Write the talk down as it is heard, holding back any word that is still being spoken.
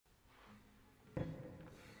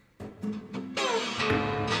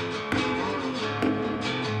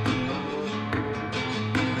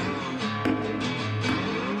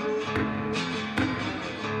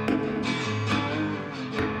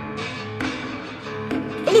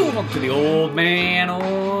Welcome to the Old Man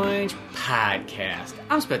Orange Podcast.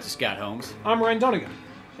 I'm Spencer Scott Holmes. I'm Ryan Dunnigan.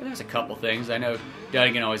 And there's a couple things. I know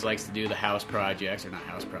Dunnigan always likes to do the house projects, or not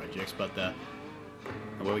house projects, but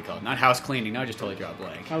what do we call it? Not house cleaning. No, I just totally draw a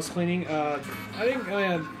blank. House cleaning.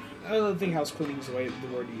 I don't think house cleaning is the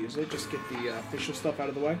word to use it. Just get the official stuff out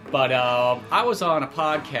of the way. But I was on a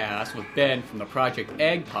podcast with Ben from the Project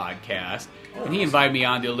Egg podcast, and he invited me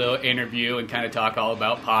on to a little interview and kind of talk all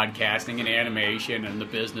about podcasting and animation and the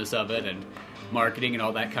business of it and marketing and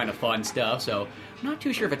all that kind of fun stuff. So I'm not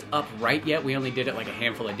too sure if it's up right yet. We only did it like a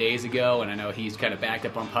handful of days ago, and I know he's kind of backed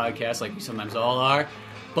up on podcasts like we sometimes all are.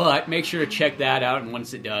 But make sure to check that out, and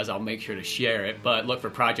once it does, I'll make sure to share it. But look for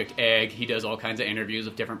Project Egg. He does all kinds of interviews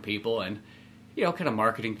with different people and, you know, kind of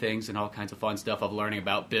marketing things and all kinds of fun stuff of learning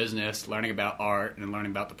about business, learning about art, and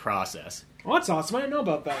learning about the process. Well, that's awesome. I didn't know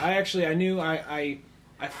about that. I knew I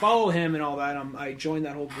follow him and all that. I joined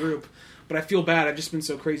that whole group, but I feel bad. I've just been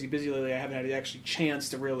so crazy busy lately. I haven't had the actually chance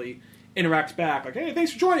to really interact back. Like, hey,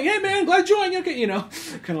 thanks for joining. Hey, man, glad you joined. Okay, you know,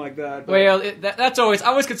 kind of like that. But, well, that's always, I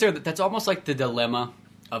always consider that's almost like the dilemma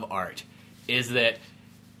of art, is that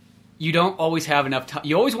you don't always have enough time.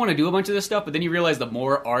 You always want to do a bunch of this stuff, but then you realize the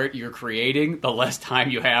more art you're creating, the less time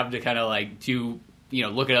you have to kind of like do, you know,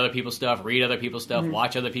 look at other people's stuff, read other people's stuff,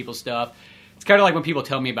 watch other people's stuff. It's kind of like when people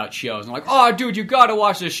tell me about shows. I'm like, oh, dude, you got to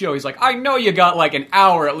watch this show. He's like, I know you got like an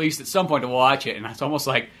hour at least at some point to watch it. And it's almost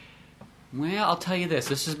like, well, I'll tell you this.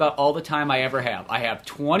 This is about all the time I ever have. I have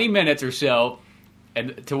 20 minutes or so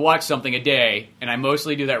and to watch something a day, and I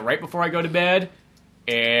mostly do that right before I go to bed.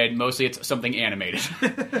 And mostly it's something animated.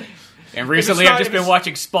 And recently I've just been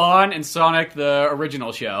watching Spawn and Sonic the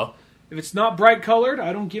original show. If it's not bright colored,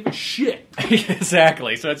 I don't give a shit.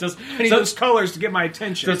 Exactly. So it's just... I need those colors to get my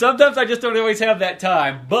attention. So sometimes I just don't always have that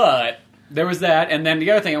time. But there was that. And then the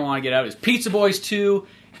other thing I want to get out is Pizza Boys 2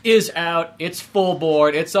 is out. It's full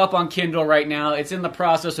board. It's up on Kindle right now. It's in the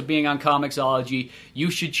process of being on Comixology. You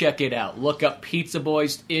should check it out. Look up Pizza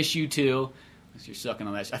Boys Issue 2. You're sucking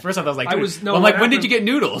on that. At first I was like, when did you get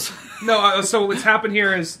noodles? No, so what's happened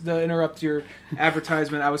here is, to interrupt your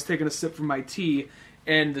advertisement, I was taking a sip from my tea,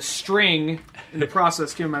 and the string in the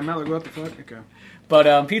process came in my mouth. Like, what the fuck? Okay.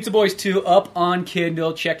 But Pizza Boys 2 up on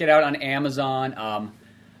Kindle. Check it out on Amazon. I'm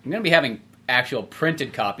going to be having actual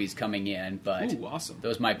printed copies coming in, but ooh, awesome.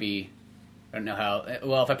 Those might be, I don't know how,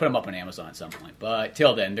 well, if I put them up on Amazon at some point. But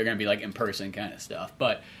till then, they're going to be like in-person kind of stuff.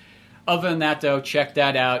 But other than that, though, check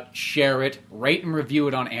that out, share it, rate and review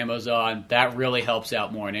it on Amazon. That really helps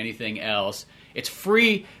out more than anything else. It's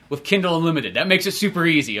free with Kindle Unlimited. That makes it super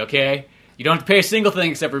easy, okay? You don't have to pay a single thing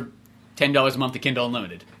except for $10 a month to Kindle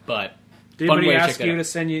Unlimited. But did anybody ask you to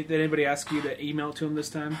send you? Did anybody ask you to email to him this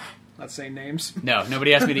time? Not saying names. No,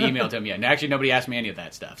 nobody asked me to email to him yet. And actually, nobody asked me any of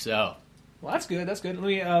that stuff. So, well, that's good. That's good.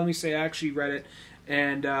 Let me say, I actually read it.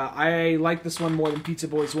 And I like this one more than Pizza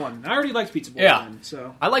Boys 1. I already liked Pizza Boys 1.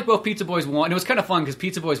 So I like both Pizza Boys 1. And it was kind of fun because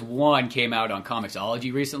Pizza Boys 1 came out on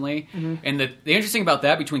Comixology recently. Mm-hmm. And the interesting about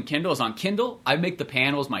that between Kindle is on Kindle, I make the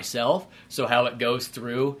panels myself, so how it goes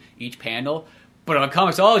through each panel. But on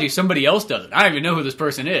Comixology, somebody else does it. I don't even know who this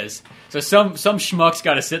person is. So some schmuck's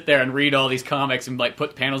got to sit there and read all these comics and like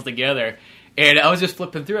put panels together. And I was just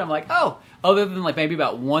flipping through. I'm like, oh, other than like maybe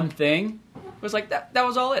about one thing, it was like that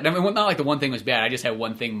was all it. I mean, not like the one thing was bad. I just had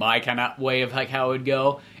one thing my kind of way of like how it would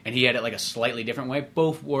go, and he had it like a slightly different way.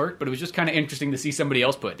 Both worked, but it was just kind of interesting to see somebody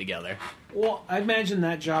else put it together. Well, I imagine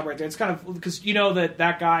that job right there. It's kind of because you know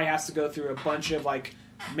that guy has to go through a bunch of like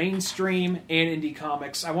mainstream and indie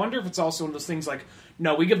comics. I wonder if it's also one of those things like,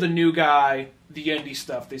 no, we give the new guy the indie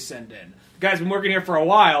stuff they send in. The guy's been working here for a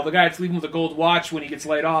while. The guy that's leaving with a gold watch when he gets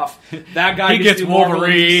laid off. That guy he gets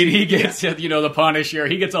Wolverine. He gets the Punisher.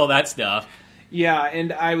 He gets all that stuff. Yeah,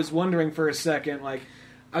 and I was wondering for a second, like,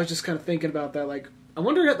 I was just kind of thinking about that, like, I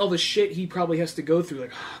wonder all the shit he probably has to go through,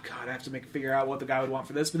 like, oh, God, I have to figure out what the guy would want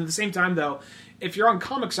for this. But at the same time, though, if you're on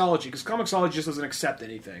Comixology, because Comixology just doesn't accept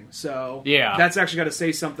anything, so yeah, that's actually got to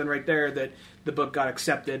say something right there that the book got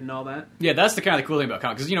accepted and all that. Yeah, that's the kind of cool thing about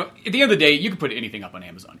comics, because, at the end of the day, you can put anything up on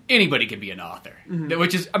Amazon. Anybody can be an author,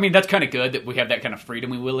 which is, that's kind of good that we have that kind of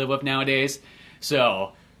freedom we will live with nowadays,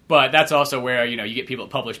 so... But that's also where, you get people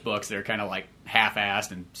that publish books that are kind of like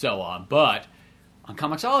half-assed and so on. But on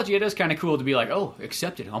Comixology, it is kind of cool to be like, oh,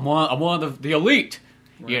 accepted. I'm one of the elite,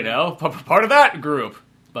 right. Part of that group.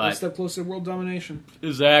 But one step closer to world domination.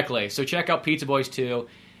 Exactly. So check out Pizza Boys 2.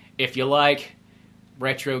 If you like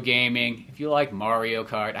retro gaming, if you like Mario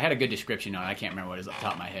Kart. I had a good description on it. I can't remember what it is off the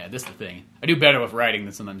top of my head. This is the thing. I do better with writing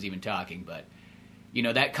than sometimes even talking. But,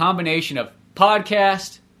 that combination of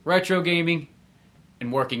podcast, retro gaming,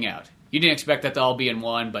 and working out. You didn't expect that to all be in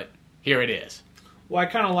one, but here it is. Well, I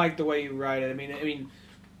kind of like the way you write it. I mean,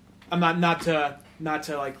 I'm not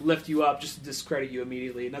to like lift you up, just to discredit you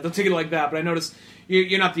immediately. Now, don't take it like that, but I notice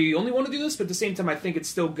you're not the only one to do this, but at the same time, I think it's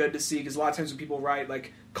still good to see, because a lot of times when people write,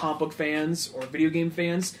 like, comic book fans or video game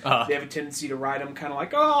fans, they have a tendency to write them kind of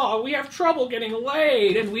like, oh, we have trouble getting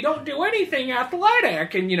laid, and we don't do anything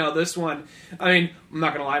athletic, and, this one, I mean, I'm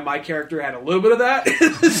not going to lie, my character had a little bit of that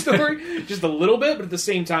in the story, just a little bit, but at the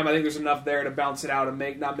same time, I think there's enough there to balance it out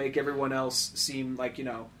and not make everyone else seem like,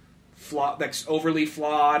 like overly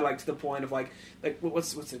flawed, like to the point of like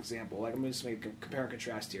what's an example? Like I'm just going to compare and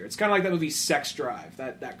contrast here. It's kind of like that movie Sex Drive,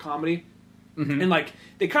 that comedy, and like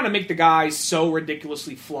they kind of make the guy so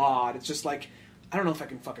ridiculously flawed. It's just like I don't know if I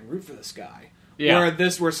can fucking root for this guy. Yeah.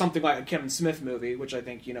 Where something like a Kevin Smith movie, which I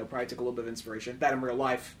think probably took a little bit of inspiration that in real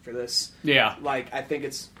life for this. Yeah. Like I think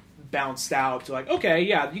it's bounced out to like okay,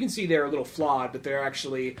 yeah, you can see they're a little flawed, but they're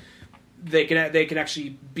actually. They can actually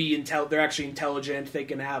be they're actually intelligent. They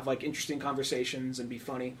can have like interesting conversations and be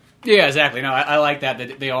funny. Yeah, exactly. No, I like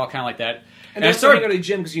that. They all kind of like that. And they're starting to go to the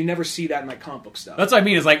gym because you never see that in like comic book stuff. That's what I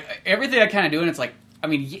mean. Is like everything I kind of do, and it's like I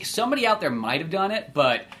mean somebody out there might have done it,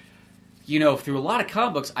 but through a lot of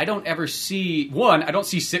comic books, I don't ever see I don't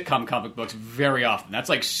see sitcom comic books very often. That's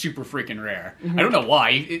like super freaking rare. Mm-hmm. I don't know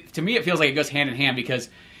why. To me, it feels like it goes hand in hand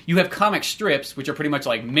because. You have comic strips, which are pretty much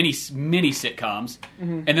like mini sitcoms,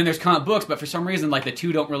 and then there's comic books, but for some reason, like the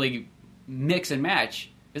two don't really mix and match.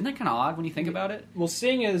 Isn't that kind of odd when you think about it? Well,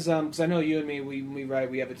 seeing as, because I know you and me, we write,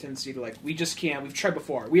 we have a tendency to like, we just can't, we've tried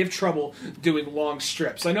before, we have trouble doing long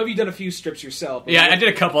strips. I know you've done a few strips yourself. Yeah, I did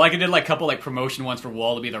a couple. I did like a couple like promotion ones for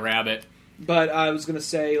Wallaby the Rabbit. But I was going to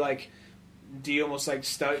say, like, do you almost like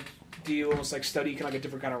study kind of like a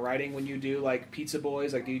different kind of writing when you do like Pizza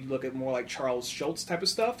Boys? Like, do you look at more like Charles Schultz type of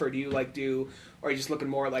stuff, or do you or are you just looking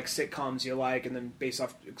more at like sitcoms you like, and then based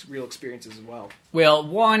off real experiences as well? Well,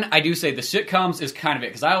 one, I do say the sitcoms is kind of it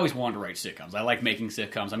because I always wanted to write sitcoms. I like making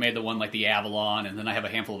sitcoms. I made the one like the Avalon, and then I have a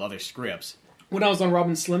handful of other scripts. When I was on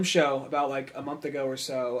Robin Slim show about like a month ago or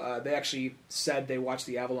so, they actually said they watched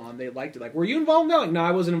the Avalon. They liked it. Like, were you involved in that? Like, no,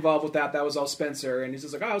 I wasn't involved with that. That was all Spencer. And he's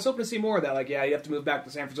just like, I was hoping to see more of that. Like, yeah, you have to move back to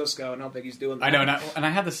San Francisco, and I don't think he's doing that. I know, and I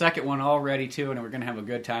had the second one all ready too, and we're going to have a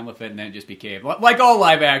good time with it, and then it just became, like all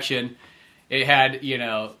live action, it had,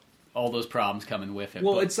 all those problems coming with it.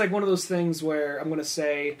 Well, it's like one of those things where I'm going to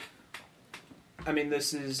say... I mean,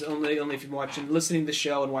 this is only if you've been listening to the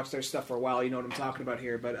show and watched their stuff for a while, you know what I'm talking about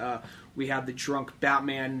here. But we had the Drunk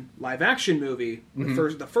Batman live action movie,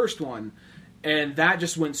 the first one, and that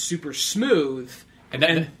just went super smooth.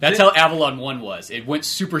 And that's how Avalon 1 was. It went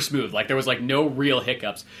super smooth. Like there was like no real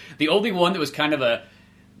hiccups. The only one that was kind of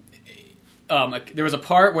there was a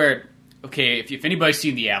part where if anybody's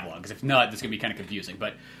seen the Avalon, because if not, this is gonna be kind of confusing.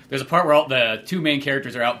 But there's a part where all the two main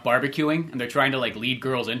characters are out barbecuing, and they're trying to like lead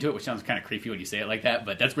girls into it, which sounds kind of creepy when you say it like that,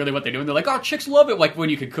 but that's really what they're doing. They're like, oh, chicks love it, like when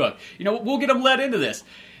you can cook. We'll get them led into this.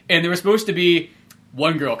 And there was supposed to be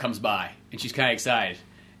one girl comes by, and she's kind of excited,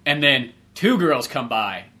 and then two girls come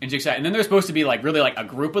by, and she's excited, and then there's supposed to be like really like a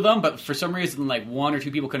group of them, but for some reason like one or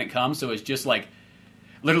two people couldn't come, so it's just like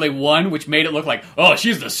literally one, which made it look like, oh,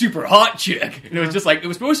 she's the super hot chick. And it was just like, it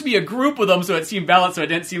was supposed to be a group of them, so it seemed balanced, so it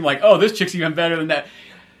didn't seem like, oh, this chick's even better than that.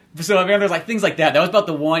 So, I mean, there's like things like that. That was about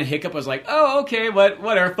the one hiccup. I was like, oh, okay,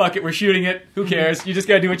 whatever, fuck it, we're shooting it. Who cares? You just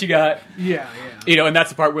gotta do what you got. Yeah. And that's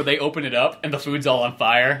the part where they open it up and the food's all on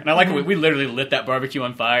fire. And I like we literally lit that barbecue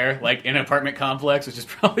on fire, like in an apartment complex, which is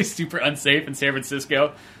probably super unsafe in San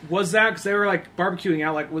Francisco. Was that because they were like barbecuing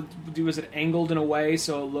out? Like, was it angled in a way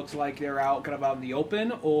so it looked like they were out in the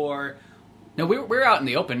open, or? No, we were out in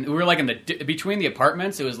the open. We were like between the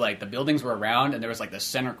apartments. It was like the buildings were around, and there was like the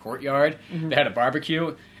center courtyard. They had a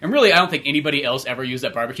barbecue, and really, I don't think anybody else ever used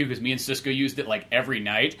that barbecue because me and Cisco used it like every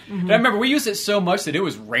night. But I remember we used it so much that it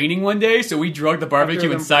was raining one day, so we drug the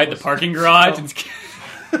barbecue inside the parking garage.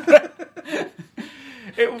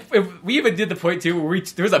 We even did the point too where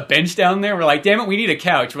there was a bench down there. We're like, damn it, we need a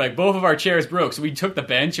couch. We're like, both of our chairs broke, so we took the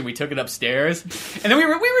bench and we took it upstairs, and then we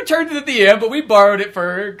returned it at the end, but we borrowed it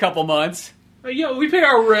for a couple months. Yeah, we pay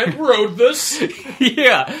our rent, rode this.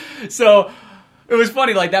 Yeah, so it was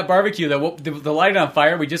funny, like that barbecue, the light on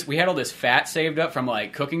fire, we had all this fat saved up from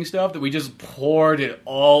like cooking stuff that we just poured it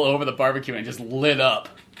all over the barbecue and it just lit up.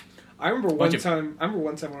 I remember one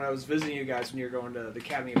time when I was visiting you guys when you were going to the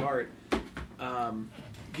Academy of Art,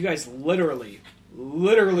 you guys literally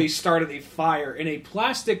started a fire in a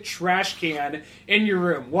plastic trash can in your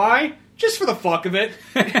room. Why? Just for the fuck of it.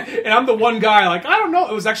 And I'm the one guy, like, I don't know.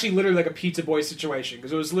 It was actually literally like a Pizza Boy situation.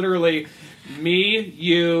 Because it was literally me,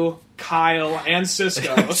 you, Kyle, and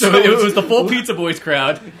Cisco. So it was the full Pizza Boys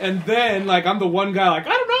crowd. And then, like, I'm the one guy, like, I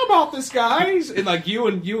don't know. know about this, guys. And like you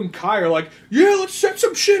and Kai are like, yeah, let's set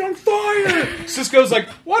some shit on fire. Cisco's like,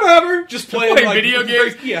 whatever, just playing like, video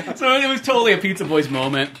games. Yeah. So it was totally a Pizza Boys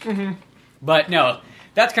moment. Mm-hmm. But no,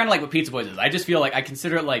 that's kind of like what Pizza Boys is. I just feel like I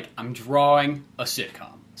consider it like I'm drawing a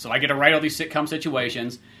sitcom. So I get to write all these sitcom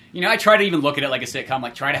situations. You know, I try to even look at it like a sitcom,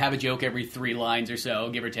 like try to have a joke every 3 lines or so,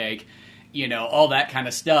 give or take. You know, all that kind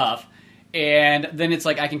of stuff. And then it's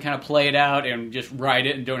like I can kind of play it out and just write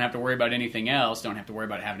it and don't have to worry about anything else. Don't have to worry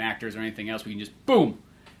about having actors or anything else. We can just, boom,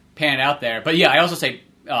 pan it out there. But yeah, I also say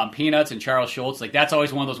Peanuts and Charles Schultz. Like, that's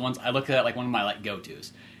always one of those ones. I look at that like one of my like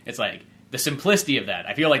go-tos. It's like the simplicity of that.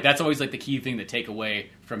 I feel like that's always like the key thing to take away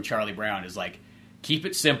from Charlie Brown is like, keep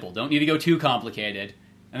it simple. Don't need to go too complicated.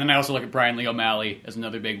 And then I also look at Brian Lee O'Malley as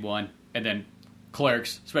another big one. And then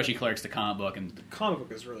Clerks, especially Clerks, the comic book. And the comic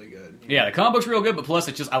book is really good. Yeah, the comic book's real good, but plus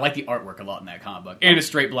it's just, I like the artwork a lot in that comic book. And it's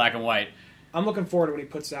straight black and white. I'm looking forward to when he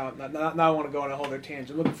puts out, now I want to go on a whole other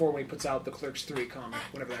tangent, I'm looking forward when he puts out the Clerks 3 comic,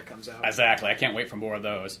 whenever that comes out. Exactly, I can't wait for more of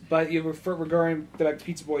those. But regarding back to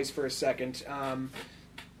Pizza Boys for a second,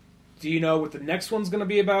 do you know what the next one's going to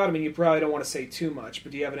be about? I mean, you probably don't want to say too much,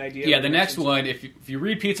 but do you have an idea? Yeah, the next one, if you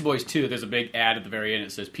read Pizza Boys 2, there's a big ad at the very end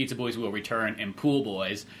that says Pizza Boys will return and Pool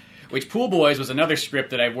Boys. Which Pool Boys was another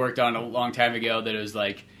script that I worked on a long time ago that was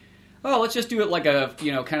like, oh, let's just do it like a,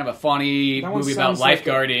 you know, kind of a funny movie about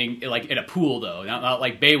lifeguarding, like in a pool though, not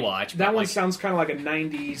like Baywatch. That one like, sounds kind of like a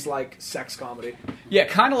 90s like sex comedy. Yeah,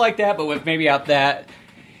 kind of like that, but with maybe out that.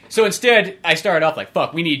 So instead, I started off like,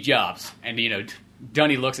 fuck, we need jobs. And, you know,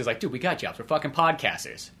 Dunny looks is like, dude, we got jobs. We're fucking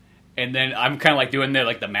podcasters. And then I'm kind of like doing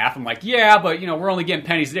the math. I'm like, yeah, but, you know, we're only getting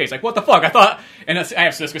pennies a day. He's like, what the fuck? I thought, and I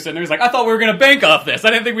have Cisco sitting there. He's like, I thought we were going to bank off this. I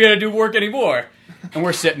didn't think we had to do work anymore. And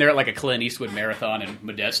we're sitting there at like a Clint Eastwood marathon in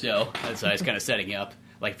Modesto. That's it's kind of setting up.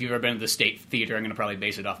 Like, if you've ever been to the State Theater, I'm going to probably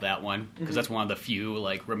base it off that one. Because that's one of the few,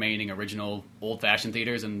 like, remaining original old-fashioned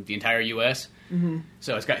theaters in the entire U.S. Mm-hmm.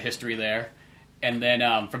 So it's got history there. And then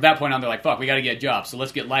from that point on, they're like, fuck, we got to get jobs, so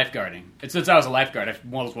let's get lifeguarding. And since I was a lifeguard,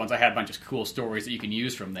 one of those ones, I had a bunch of cool stories that you can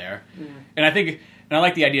use from there. And I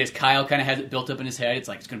like the idea is Kyle kind of has it built up in his head. It's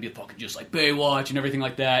like, it's going to be fucking just like Baywatch and everything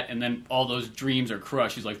like that. And then all those dreams are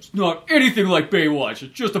crushed. He's like, it's not anything like Baywatch.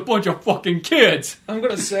 It's just a bunch of fucking kids. I'm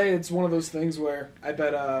going to say it's one of those things where I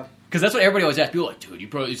bet... Because that's what everybody always asks. People are like,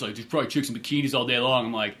 dude, there's probably chicks in bikinis all day long.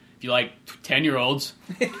 I'm like... If you like 10-year-olds,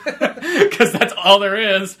 because that's all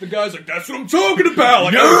there is. The guy's like, "That's what I'm talking about."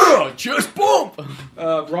 Like, yeah, just bump.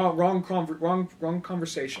 Wrong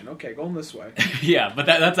conversation. Okay, going this way. Yeah, but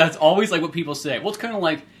that's always like what people say. Well, it's kind of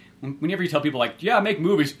like whenever you tell people like, "Yeah, I make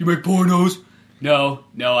movies." You make pornos? No,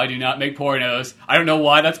 I do not make pornos. I don't know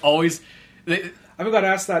why. That's always. I haven't got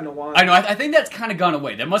asked that in a while. I know. I think that's kind of gone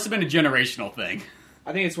away. That must have been a generational thing.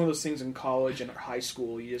 I think it's one of those things in college and high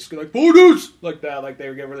school. You just go like, "Pornos!" like that. Like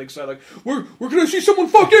they get really excited. Like, "Where can I see someone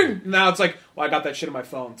fucking?" Now it's like, well, I got that shit on my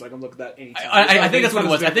phone. It's like I'm looking at that anytime. I think that's what it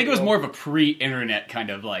was. I think it was more of a pre-internet kind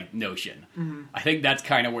of like notion. Mm-hmm. I think that's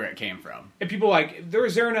kind of where it came from. And people like, there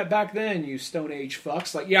was internet back then, you Stone Age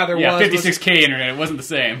fucks. Like, yeah, there was. Yeah, 56K internet. It wasn't the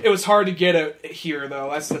same. It was hard to get it here, though.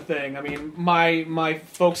 That's the thing. I mean, my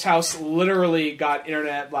folks' house literally got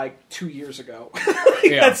internet like 2 years ago.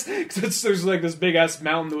 Yeah. There's like this big ass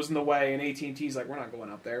mountain that was in the way, and AT&T's like, we're not going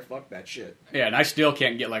up there. Fuck that shit. Yeah, and I still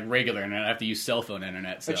can't get like regular internet. I have to use cell phone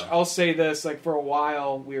internet. So. Which I'll say this, like for a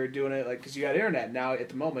while we were doing it like because you had internet. Now at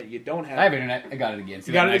the moment you don't have. I have internet. I got it again.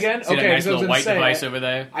 You got it again? See okay, that nice little white device over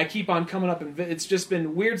there. I keep on coming up and it's just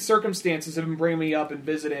been weird circumstances have been bringing me up and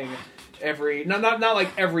visiting every not like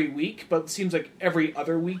every week, but it seems like every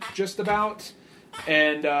other week just about,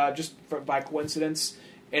 and just by coincidence,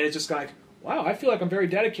 and it's just like. Wow, I feel like I'm very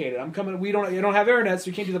dedicated. I'm coming. You don't have internet, so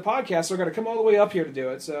we can't do the podcast. So I got to come all the way up here to do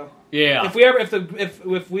it. So yeah,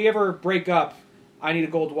 if we ever break up, I need a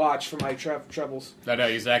gold watch for my troubles. I know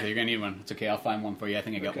exactly. You're gonna need one. It's okay. I'll find one for you. I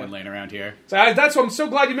think I got one laying around here. So that's what I'm so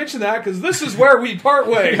glad you mentioned that because this is where we part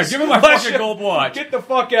ways. Yeah, give me my fucking gold watch. Get the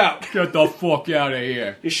fuck out. Get the fuck out of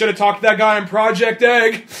here. You should have talked to that guy in Project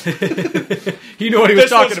Egg. He knew what he was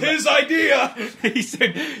talking about. This was his idea. He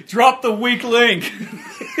said, "Drop the weak link."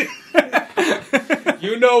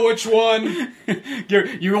 You know which one.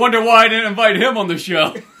 You wonder why I didn't invite him on the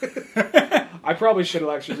show. I probably should have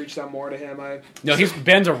actually reached out more to him.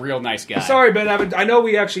 Ben's a real nice guy. Sorry, Ben. I know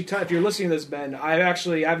we actually. If you're listening to this, Ben,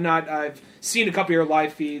 I've seen a couple of your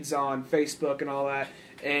live feeds on Facebook and all that,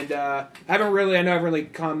 and I haven't really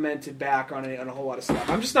commented back on a whole lot of stuff.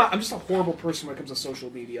 I'm just a horrible person when it comes to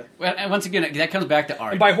social media. Well, and once again, that comes back to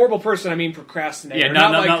art. And by horrible person, I mean procrastinator. Yeah,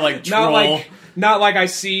 not like troll. Not like I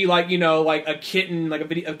see like a kitten, like a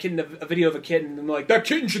video of a kitten, and I'm like, that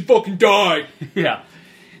kitten should fucking die. Yeah.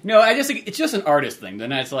 No, I just think it's just an artist thing. Then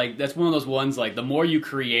that's one of those ones like the more you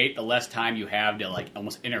create, the less time you have to like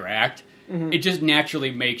almost interact. Mm-hmm. It just naturally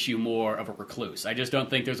makes you more of a recluse. I just don't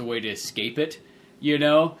think there's a way to escape it. You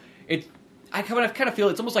know, I kind of feel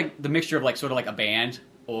it's almost like the mixture of like sort of like a band,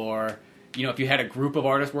 or you know, if you had a group of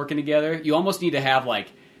artists working together, you almost need to have like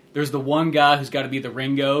there's the one guy who's got to be the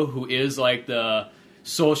Ringo, who is like the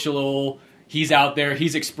social. He's out there,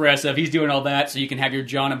 he's expressive, he's doing all that, so you can have your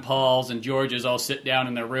John and Pauls and Georges all sit down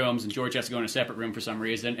in their rooms, and George has to go in a separate room for some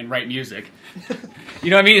reason and write music. You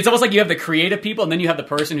know what I mean? It's almost like you have the creative people, and then you have the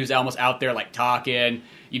person who's almost out there like talking,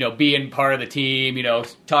 you know, being part of the team, you know,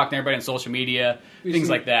 talking to everybody on social media, things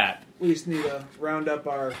like that. We just need to round up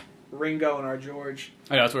our Ringo and our George.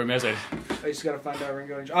 I know, that's what we're missing. I just got to find out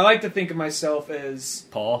Ringo and George. I like to think of myself as...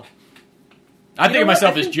 Paul? I think of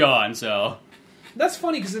myself as John, so... That's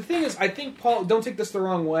funny, because the thing is, I think Paul... Don't take this the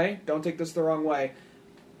wrong way. Don't take this the wrong way.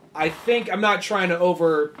 I think... I'm not trying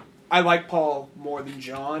to I like Paul more than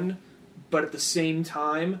John, but at the same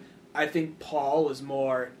time, I think Paul is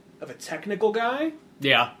more of a technical guy.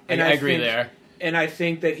 Yeah, and I agree there. And I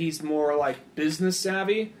think that he's more, like, business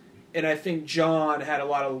savvy. And I think John had a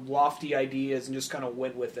lot of lofty ideas and just kind of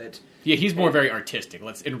went with it. Yeah, he's more very artistic.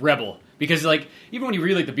 And rebel. Because, like, even when you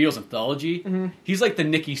read, like, the Beatles anthology, mm-hmm. he's like the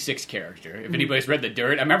Nikki Sixx character. If anybody's read The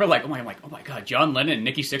Dirt, I remember, like, oh my god, John Lennon and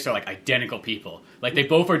Nikki Sixx are, like, identical people. Like, they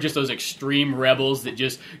both are just those extreme rebels that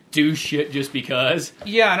just do shit just because.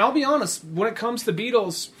 Yeah, and I'll be honest, when it comes to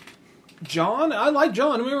Beatles, John, I like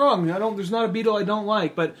John, don't get me wrong. There's not a Beatle I don't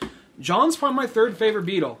like, but... John's probably my third favorite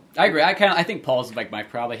Beatle. I agree. I think Paul's like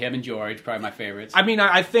probably him and George, probably my favorites. I mean,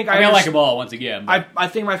 I like them all once again. I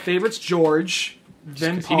think my favorite's George.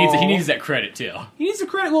 Then Paul. He needs that credit too. He needs the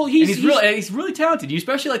credit. Well, he's really talented.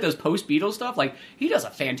 Especially like those post Beatles stuff. Like he does a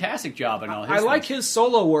fantastic job in all his. I like his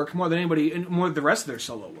solo work more than anybody, and more than the rest of their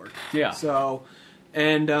solo work. Yeah. So,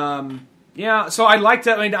 and yeah, so I like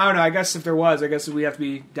that. I mean, I don't know. I guess if there was, I guess we have to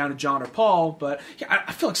be down to John or Paul. But yeah,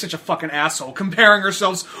 I feel like such a fucking asshole comparing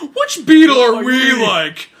ourselves. Which Beatle are we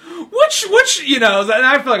like? Which you know?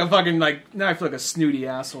 I feel like a fucking like. Now I feel like a snooty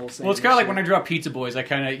asshole. Well, it's kind of like when I draw Pizza Boys. I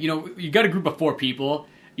kind of you got a group of 4 people,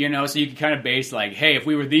 so you can kind of base like, hey, if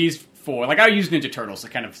we were these 4, like I use Ninja Turtles to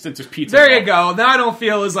kind of since there's pizza. There you go. Now I don't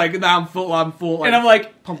feel as like now I'm full. Like, and I'm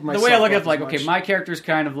like the way I look at it, like okay, my character's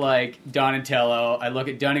kind of like Donatello. I look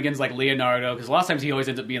at Dunnigan's like Leonardo because a lot of times he always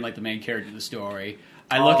ends up being like the main character of the story.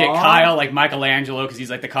 I look at Kyle like Michelangelo because he's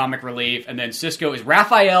like the comic relief, and then Cisco is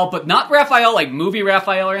Raphael, but not Raphael like movie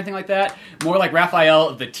Raphael or anything like that. More like Raphael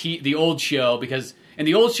of the old show, because in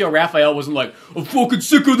the old show Raphael wasn't like, I'm fucking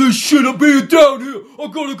sick of this shit, I'm being down here, I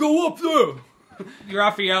gotta go up there.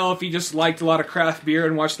 Raphael, if he just liked a lot of craft beer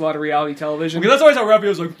and watched a lot of reality television. Because that's always how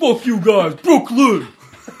Raphael's like, fuck you guys, Brooklyn.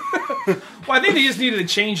 Well, I think they just needed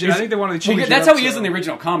to change it. I think they wanted to change it. That's how he is in the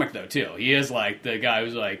original comic, though, too. He is like the guy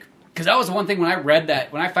who's like... Because that was the one thing when I read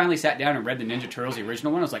that, when I finally sat down and read the Ninja Turtles, the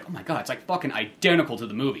original one, I was like, oh my god, it's like fucking identical to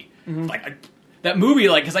the movie. Mm-hmm. Like, that movie,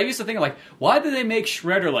 like, because I used to think, like, why did they make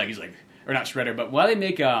Shredder, like, he's like, or not Shredder, but why did they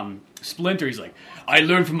make Splinter, he's like, I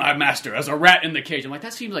learned from my master as a rat in the cage. I'm like,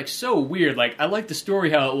 that seems like so weird. Like, I like the story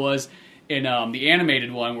how it was in the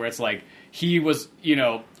animated one, where it's like, he was,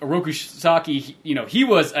 Oroku Saki, he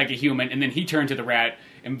was like a human, and then he turned to the rat,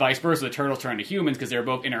 and vice versa, the turtles turned to humans because they were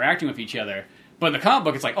both interacting with each other. But in the comic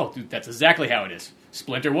book, it's like, oh, dude, that's exactly how it is.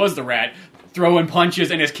 Splinter was the rat, throwing punches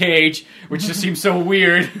in his cage, which just seems so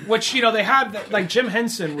weird. Which, they had, like, Jim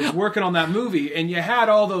Henson was working on that movie, and you had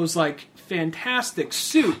all those, like, fantastic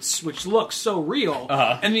suits, which look so real.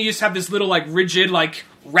 Uh-huh. And then you just have this little, like, rigid, like,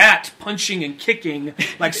 rat punching and kicking,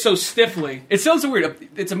 like, so stiffly. It sounds so weird.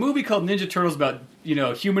 It's a movie called Ninja Turtles about,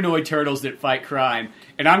 humanoid turtles that fight crime.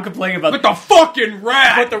 And I'm complaining about... But the fucking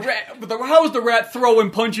rat! How is the rat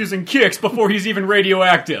throwing punches and kicks before he's even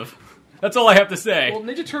radioactive? That's all I have to say. Well,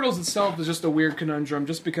 Ninja Turtles itself is just a weird conundrum,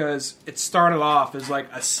 just because it started off as, like,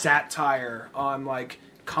 a satire on, like,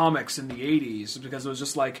 comics in the 80s. Because it was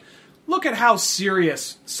just like, look at how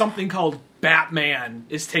serious something called Batman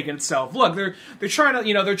is taking itself. Look, they're trying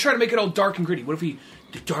to make it all dark and gritty. What if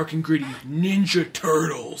the dark and gritty Ninja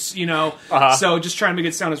Turtles, Uh-huh. So just trying to make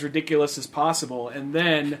it sound as ridiculous as possible. And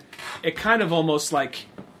then it kind of almost like,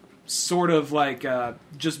 sort of like,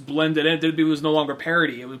 just blended in. It was no longer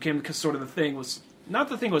parody. It became sort of the thing was, not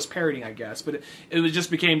the thing was parodying, I guess, but it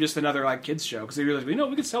just became just another, like, kids show. Because they realized, we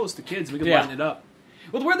can sell this to kids. We can lighten it up.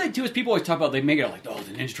 Well, the weird thing, too, is people always talk about, they make it like, oh,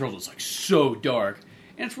 the Ninja Turtles is, like, so dark.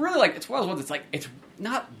 And it's really, like, it's one of those ones, it's like, it's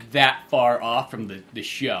not that far off from the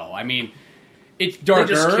show. I mean... it's darker.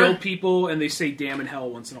 They just kill people and they say damn in hell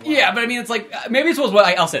once in a while. Yeah, but I mean, it's like, maybe it's what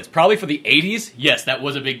I'll say. It's probably for the 80s. Yes, that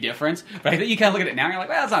was a big difference. But I think you kind of look at it now and you're like,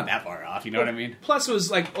 well, it's not that far off. You know what I mean? Plus, it was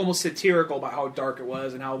like almost satirical about how dark it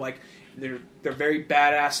was and how like they're very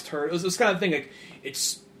badass turtles. It was this kind of thing like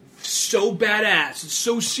it's so badass, it's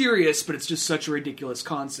so serious, but it's just such a ridiculous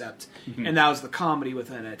concept. Mm-hmm. And that was the comedy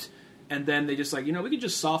within it. And then they just like, we could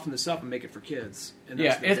just soften this up and make it for kids. And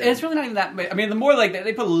yeah, it's really not even that. I mean, the more like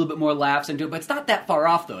they put a little bit more laughs into it, but it's not that far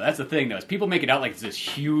off though. That's the thing though. Is people make it out like it's this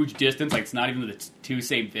huge distance, like it's not even the two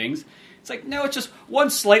same things. It's like no, it's just one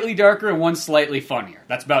slightly darker and one slightly funnier.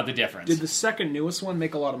 That's about the difference. Did the second newest one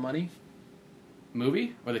make a lot of money?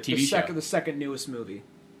 Movie or the TV show? The second newest movie.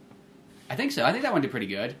 I think so. I think that one did pretty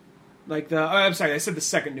good. Like I'm sorry, I said the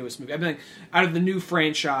second newest movie. I mean, out of the new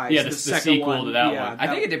franchise, yeah, the sequel one, to that one. I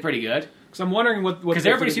think it did pretty good. Because I'm wondering what because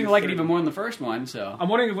everybody seemed to like it even more than the first one. So I'm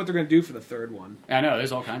wondering what they're going to do for the third one. I know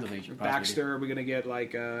there's all kinds of things. Baxter, are we going to get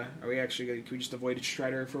like? Are we actually? Can we just avoid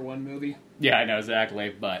Shredder for one movie? Yeah, I know exactly,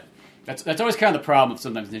 but. That's always kind of the problem with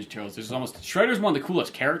sometimes Ninja Turtles. There's almost Shredder's one of the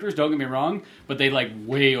coolest characters. Don't get me wrong, but they like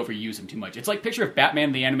way overuse him too much. It's like picture if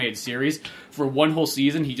Batman the animated series for one whole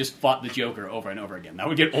season he just fought the Joker over and over again. That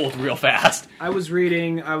would get old real fast. I was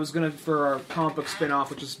gonna for our comic book spinoff,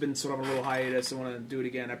 which has been sort of a little hiatus. I want to do it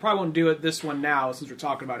again. I probably won't do it this one now since we're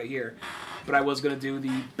talking about it here, but I was gonna do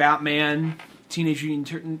the Batman. Teenage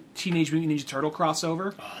Mutant Ninja Turtle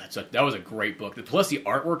crossover. Oh, that was a great book. Plus the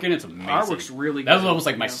artwork in it's amazing. Artwork's really good. That was almost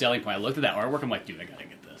like my selling point. I looked at that artwork, I'm like, dude, I gotta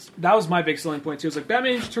get this. That was my big selling point too. It was like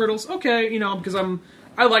Batman Ninja Turtles, okay, because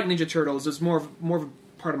I like Ninja Turtles. It's more of a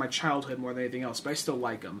part of my childhood more than anything else, but I still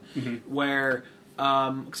like them. Mm-hmm. Where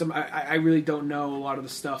because I really don't know a lot of the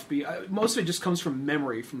stuff. Most of it just comes from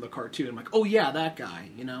memory from the cartoon. I'm like, oh yeah, that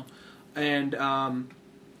guy, And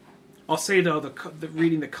I'll say though, the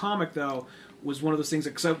reading the comic though. Was one of those things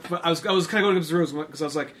because I was kind of going against the rules because I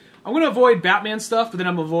was like I'm going to avoid Batman stuff, but then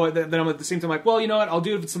I'm at the same time like, well, you know what? I'll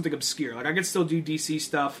do it if it's something obscure. Like I can still do DC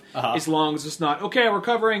stuff as long as it's not okay. We're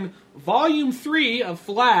covering Volume 3 of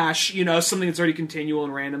Flash, something that's already continual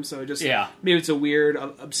and random. So just maybe it's a weird,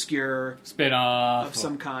 obscure spin-off of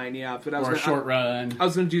some kind. Yeah, but a short run. I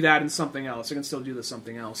was going to do that in something else. I can still do this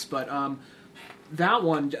something else, but that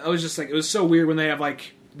one I was just like it was so weird when they have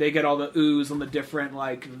like. They get all the ooze on the different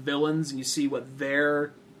like villains, and you see what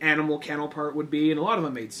their animal counterpart would be, and a lot of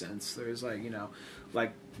them made sense. There's like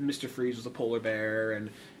like Mr. Freeze was a polar bear, and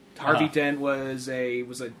Harvey Dent was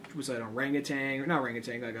an orangutan, or not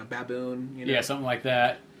orangutan, like a baboon. Yeah, something like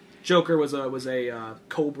that. Joker was a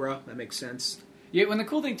cobra. That makes sense. Yeah, and the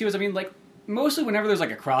cool thing too is, I mean, like mostly whenever there's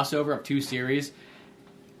like a crossover of two series,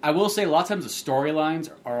 I will say a lot of times the storylines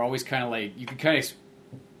are always kind of like you can kind of.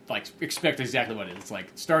 Like expect exactly what it is. It's like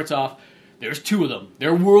starts off. There's two of them.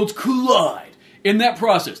 Their worlds collide. In that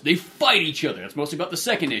process, they fight each other. That's mostly about the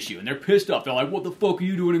second issue, and they're pissed off. They're like, "What the fuck are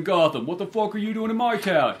you doing in Gotham? What the fuck are you doing in my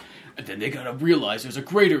town?" And then they gotta realize there's a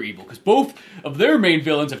greater evil because both of their main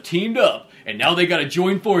villains have teamed up, and now they gotta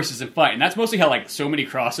join forces and fight. And that's mostly how like so many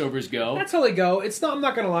crossovers go. That's how they go. It's not. I'm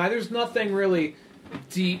not gonna lie. There's nothing really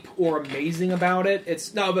deep or amazing about it.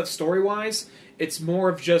 It's not about story wise. It's more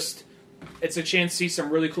of just. It's a chance to see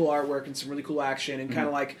some really cool artwork and some really cool action and kind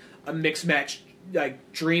of like a mix match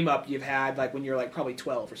like dream up you've had like when you're like probably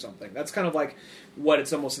 12 or something. That's kind of like what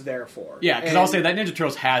it's almost there for. Yeah, because I'll say that Ninja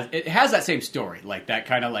Turtles has that same story, like that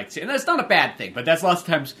kind of like, and that's not a bad thing, but that's lots of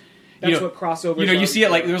times. That's what crossovers. You see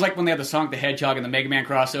it like there was like when they had the Sonic the Hedgehog and the Mega Man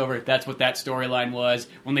crossover. That's what that storyline was.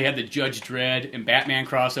 When they had the Judge Dredd and Batman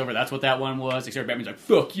crossover, that's what that one was. Except Batman's like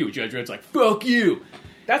 "fuck you," Judge Dredd's like "fuck you."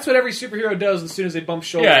 That's what every superhero does as soon as they bump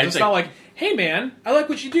shoulders. Yeah, it's not like, hey man, I like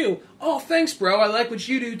what you do. Oh, thanks, bro. I like what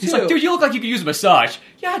you do too. He's like, dude, you look like you could use a massage.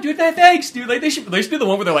 Yeah, dude, thanks, dude. Like they should be the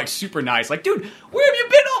one where they're like super nice. Like, dude, where have you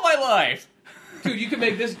been all my life? Dude, you can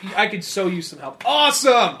make this. I could so use some help.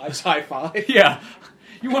 Awesome. I just high five. Yeah.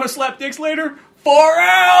 You want to slap dicks later? Far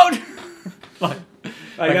out.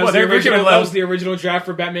 That was the original draft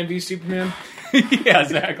for Batman v Superman. Yeah,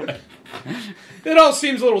 exactly. It all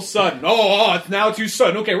seems a little sudden. Oh, it's now too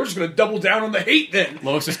sudden. Okay, we're just going to double down on the hate then.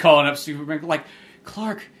 Lois is calling up Superman like,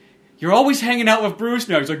 Clark, you're always hanging out with Bruce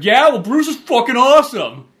now. He's like, yeah, well, Bruce is fucking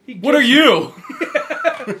awesome. What are you?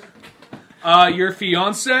 Your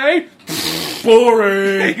fiance?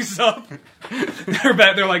 Boring. Hangs up.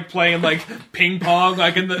 They're like playing like ping pong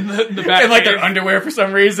like in the back. In like their underwear for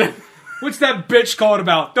some reason. What's that bitch calling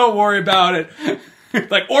about? Don't worry about it.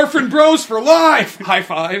 Like Orphan Bros for life. High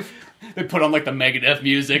five. They put on like the Megadeth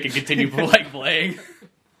music and continue like playing.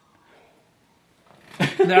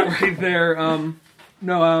 That right there. But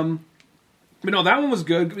no, that one was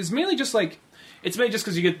good. It was mainly just like it's made just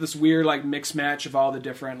because you get this weird like mix match of all the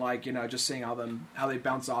different like just seeing how they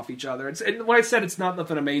bounce off each other. And when I said it's not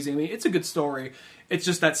nothing amazing, I mean it's a good story. It's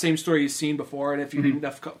just that same story you've seen before, and if you need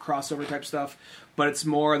enough crossover type stuff. But it's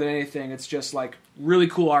more than anything, it's just like really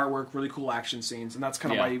cool artwork, really cool action scenes, and that's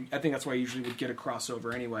kind of why I think that's why you usually would get a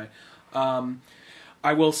crossover anyway.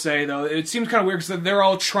 I will say though, it seems kind of weird because they're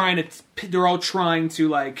all trying to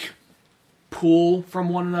like pull from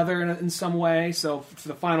one another in some way. So for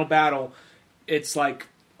the final battle, it's like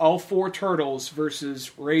all 4 turtles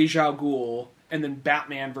versus Ra's al Ghul, and then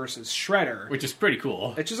Batman versus Shredder, which is pretty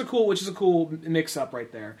cool. Which is a cool mix up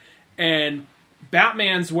right there. And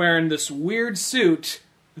Batman's wearing this weird suit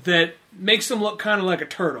that makes him look kind of like a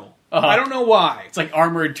turtle. I don't know why. It's like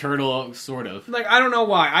armored turtle, sort of. Like, I don't know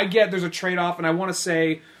why. I get there's a trade-off, and I want to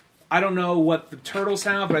say, I don't know what the turtles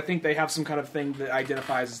have, but I think they have some kind of thing that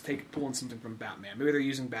identifies as pulling something from Batman. Maybe they're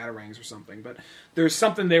using batarangs or something, but there's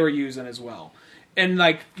something they were using as well. And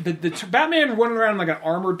like the Batman running around in like an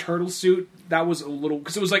armored turtle suit, that was a little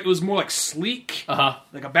because it was more like sleek,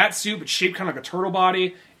 like a bat suit, but shaped kind of like a turtle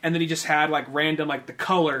body. And then he just had like random like the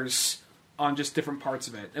colors on just different parts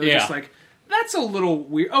of it. It was just like that's a little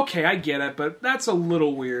weird. Okay, I get it, but that's a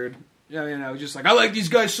little weird. Just like I like these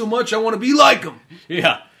guys so much, I want to be like them.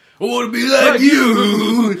 Yeah, I want to be like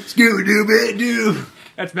you, Scooby-Doo.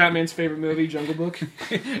 That's Batman's favorite movie, Jungle Book.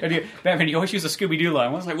 Batman, you always use a Scooby-Doo line.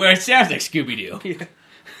 I was like, well, it sounds like Scooby-Doo.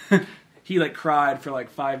 Yeah. He like cried for like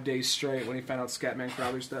 5 days straight when he found out Scatman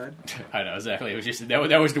Crothers died. I know exactly. It was just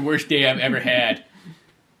that was the worst day I've ever had.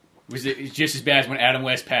 It was just as bad as when Adam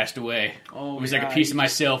West passed away. Oh, it was like a piece of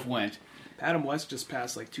myself went. Adam West just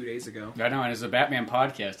passed like 2 days ago. I know, and it's a Batman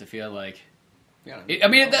podcast. I feel like. Yeah.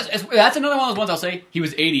 That's another one of those ones I'll say. He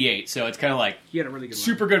was 88, so it's kind of like he had a really good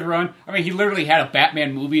super good run. I mean, he literally had a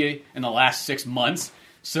Batman movie in the last 6 months,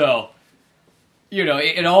 so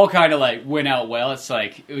it all kind of like went out well. It's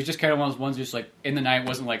like it was just kind of one of those ones, just like in the night. It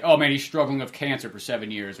wasn't like, oh man, he's struggling with cancer for 7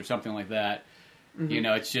 years or something like that. Mm-hmm.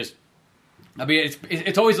 It's just. I mean,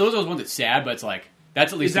 it's always those ones that's sad, but it's like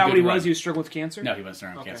that's at least. Is that a good what he run. was? He was struggling with cancer. No, he wasn't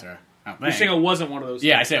struggling with cancer. You're saying it wasn't one of those.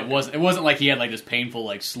 Yeah, I said it wasn't. It wasn't like he had like this painful,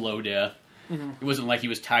 like slow death. Mm-hmm. It wasn't like he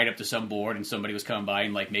was tied up to some board and somebody was coming by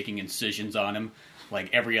and like making incisions on him like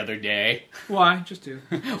every other day. Why? Just to.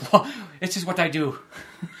 Well, it's just what I do.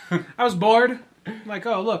 I was bored. I'm like,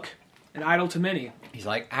 oh look, an idol to many. He's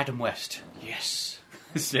like Adam West. Yes,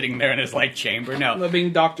 sitting there in his like chamber. No,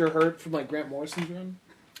 living Dr. Hurt from like Grant Morrison's run.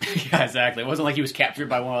 Yeah, exactly. It wasn't like he was captured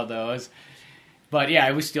by one of those. But yeah,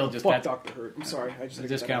 it was still just fuck Dr. Hurt. I'm sorry. I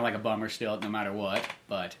just kind of like a bummer still, no matter what.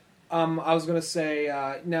 But I was gonna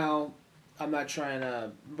say now. I'm not trying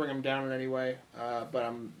to bring him down in any way,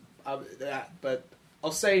 but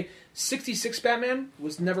I'll say 66 Batman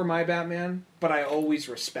was never my Batman, but I always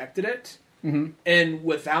respected it. Mm-hmm. And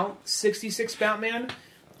without 66 Batman,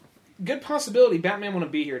 good possibility Batman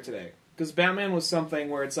wouldn't be here today. Because Batman was something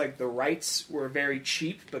where it's like the rights were very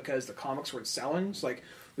cheap because the comics weren't selling. It's like,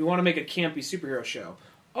 we want to make a campy superhero show.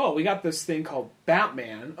 Oh, we got this thing called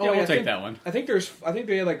Batman. Oh, yeah, we'll take that one. I think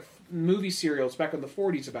they had like movie serials back in the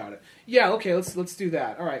 40s about it. Yeah, okay, let's do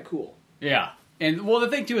that. All right, cool. Yeah. And well, the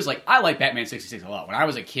thing too is like I like Batman 66 a lot. When I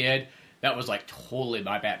was a kid, that was like totally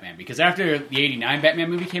my Batman because after the 89 Batman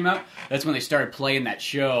movie came out, that's when they started playing that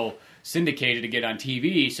show syndicated to get on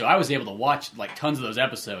TV. So I was able to watch like tons of those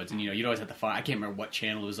episodes and you'd always have to find I can't remember what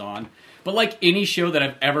channel it was on. But like any show that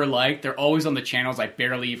I've ever liked, they're always on the channels I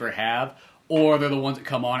barely ever have. Or they're the ones that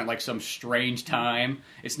come on at like some strange time.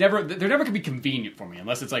 They're never going to be convenient for me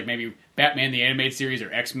unless it's like maybe Batman the Animated Series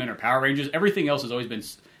or X-Men or Power Rangers. Everything else has always been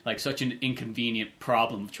like such an inconvenient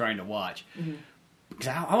problem of trying to watch. Mm-hmm. Because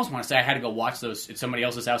I almost want to say I had to go watch those at somebody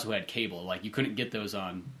else's house who had cable. Like you couldn't get those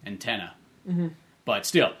on antenna. Mm-hmm. But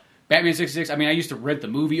still, Batman 66. I mean, I used to rent the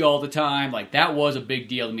movie all the time. Like that was a big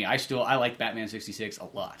deal to me. I like Batman 66 a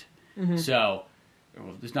lot. Mm-hmm. So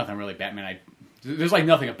there's nothing really Batman There's like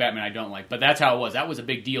nothing of Batman I don't like, but that's how it was. That was a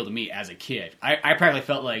big deal to me as a kid. I probably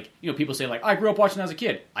felt like, people say like, I grew up watching that as a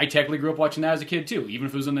kid. I technically grew up watching that as a kid too, even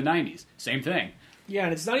if it was in the 90s. Same thing. Yeah,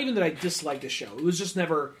 and it's not even that I disliked the show. It was just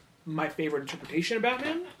never my favorite interpretation of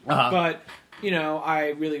Batman. Uh-huh. But,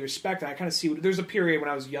 I really respect it. I kind of see there's a period when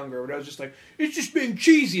I was younger where I was just like, it's just being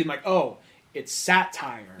cheesy. I'm like, oh, it's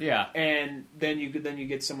satire. Yeah. And then you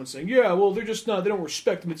get someone saying, yeah, well, they don't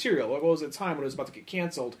respect the material. Like, well, it was a time when it was about to get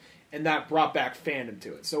canceled. And that brought back fandom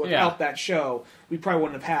to it. So without that show, we probably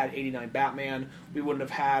wouldn't have had 89 Batman. We wouldn't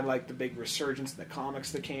have had like the big resurgence in the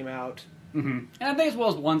comics that came out. Mm-hmm. And I think as well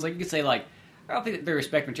as ones like you could say like, I don't think they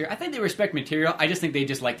respect material. I think they respect material. I just think they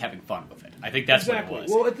just liked having fun with it. I think that's exactly what it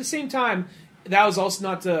was. Well, at the same time, that was also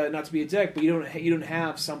not to be a dick, but you don't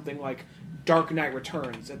have something like Dark Knight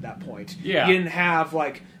Returns at that point. Yeah. You didn't have,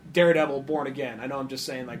 like, Daredevil Born Again. I know I'm just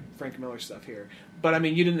saying, like, Frank Miller stuff here. But, I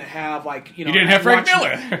mean, you didn't have, like, you know... You didn't have Frank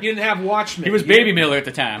Watchmen. Miller. You didn't have Watchmen. He was Baby Miller at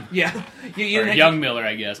the time. Yeah. You Or didn't Young Miller,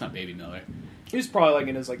 I guess, not Baby Miller. He was probably, like,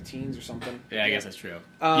 in his, like, teens or something. Yeah, I guess that's true.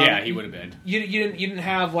 Yeah, he would have been. You didn't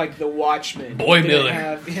have, like, the Watchmen. Boy you didn't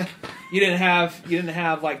Miller. You didn't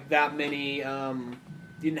have, like, that many...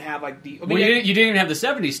 you didn't have, like, the... I mean, Well, you didn't even have the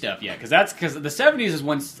 70s stuff yet, because the 70s is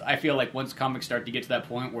once, I feel like, once comics start to get to that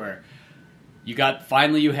point where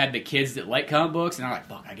finally you had the kids that like comic books, and they're like,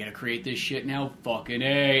 fuck, I gotta create this shit now, fucking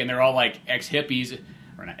A, and they're all like ex-hippies,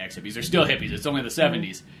 or not ex-hippies, they're still hippies, it's only the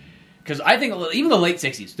 70s. Because I think, even the late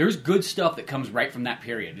 60s, there's good stuff that comes right from that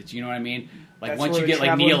period, you know what I mean? Like, That's once where you get, like,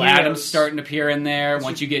 Traveling Neil Heroes- Adams starting to appear in there,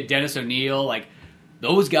 once you get Dennis O'Neil, like,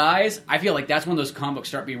 those guys, I feel like that's when those comic books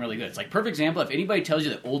start being really good. It's like, perfect example, if anybody tells you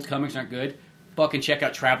that old comics aren't good, fucking check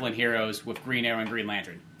out Traveling Heroes with Green Arrow and Green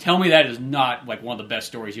Lantern. Tell me that is not, like, one of the best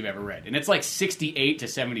stories you've ever read. And it's, like, 68 to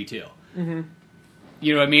 72. Mm-hmm.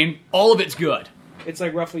 You know what I mean? All of it's good. It's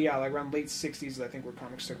like roughly, like around late 60s, I think, where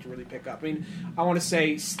comics start to really pick up. I mean, I want to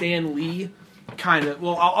say Stan Lee kind of...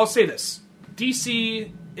 Well, I'll say this.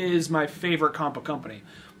 DC is my favorite comic book company,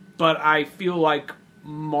 but I feel like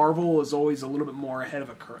Marvel is always a little bit more ahead of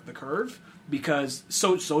the curve, because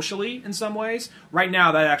socially, in some ways. Right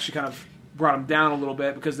now, that actually kind of brought them down a little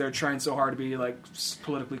bit, because they're trying so hard to be, like,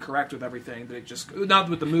 politically correct with everything that it just... Not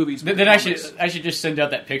with the movies, but Then the I comics. should just send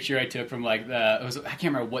out that picture I took from, like, I can't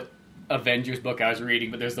remember what Avengers book I was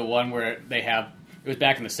reading, but there's the one where they have... It was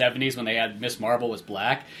back in the 70s when they had Miss Marvel was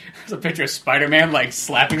black. There's a picture of Spider-Man, like,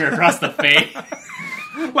 slapping her across the face.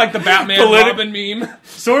 Like the Batman Robin meme.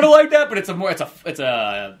 Sort of like that, but it's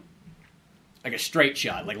a like a straight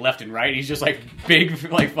shot, like left and right. He's just like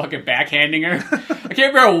big, like fucking backhanding her. I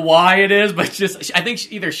can't remember why it is, but just I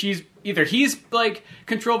think either he's like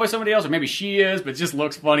controlled by somebody else, or maybe she is, but it just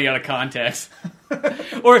looks funny out of context.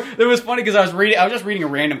 Or it was funny because I was just reading a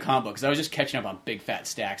random comic book because I was just catching up on big fat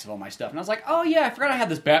stacks of all my stuff, and I was like, oh yeah, I forgot I had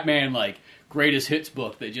this Batman like greatest hits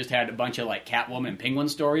book that just had a bunch of like Catwoman and Penguin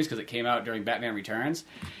stories because it came out during Batman Returns,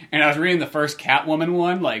 and I was reading the first Catwoman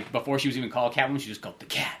one, like before she was even called Catwoman, she just called the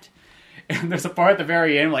Cat. And there's a part at the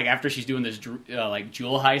very end, like after she's doing this like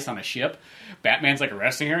jewel heist on a ship, Batman's like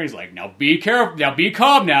arresting her. He's like, "Now be careful, now be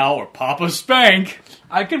calm, now, or Papa spank."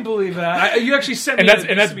 I can believe that. You actually sent me,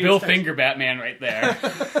 and that's Bill Finger Batman right there.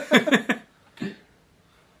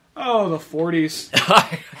 Oh, the 40s.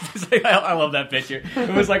 I love that picture.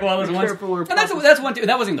 It was like one of those ones. Careful, And that's one too.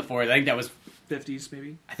 That wasn't even the 40s. I think that was 50s,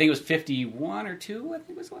 maybe. I think it was 51 or 2. I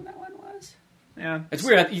think was when that one was. Yeah, It's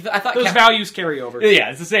weird. I thought those values carry over.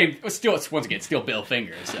 Yeah, it's the same. It's once again still Bill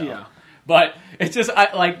Finger. So. Yeah. But it's just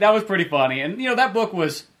that was pretty funny, and that book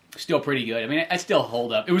was still pretty good. I mean, I still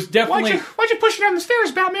hold up. It was definitely. Why'd you push her down the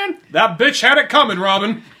stairs, Batman? That bitch had it coming,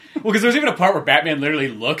 Robin. Well, because there's even a part where Batman literally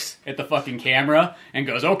looks at the fucking camera and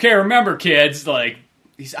goes, "Okay, remember, kids, like."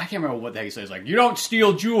 I can't remember what the heck he says. Like, you don't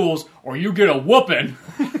steal jewels or you get a whooping.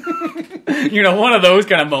 One of those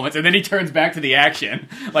kind of moments. And then he turns back to the action.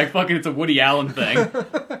 Like, fucking, it's a Woody Allen thing.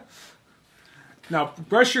 Now,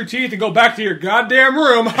 brush your teeth and go back to your goddamn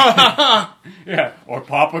room. Yeah, or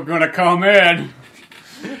Papa gonna come in.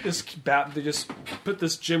 They just put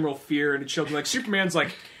this general fear into children. Like, Superman's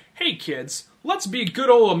like, hey, kids, let's be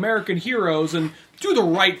good old American heroes and do the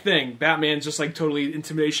right thing. Batman's just like totally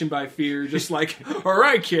intimidation by fear. Just like, all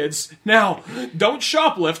right, kids, now don't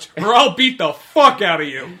shoplift or I'll beat the fuck out of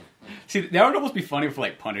you. See, that would almost be funny for,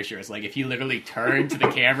 like, Punisher. It's like, if he literally turned to the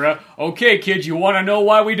camera, okay, kids, you want to know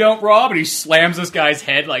why we don't rob? And he slams this guy's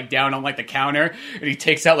head, like, down on, like, the counter, and he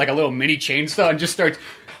takes out, like, a little mini chainsaw and just starts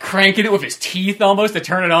cranking it with his teeth almost to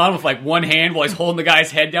turn it on with, like, one hand while he's holding the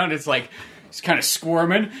guy's head down. It's like, he's kind of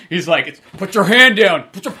squirming. He's like, put your hand down.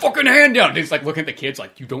 Put your fucking hand down. And he's like looking at the kids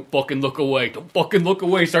like, you don't fucking look away. Don't fucking look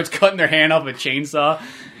away. He starts cutting their hand off with a chainsaw.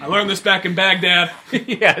 I learned this back in Baghdad.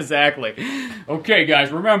 Yeah, exactly. Okay,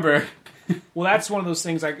 guys, remember. Well, that's one of those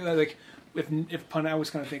things like I always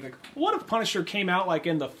kind of think like, what if Punisher came out like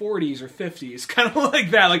in the 40s or 50s, kind of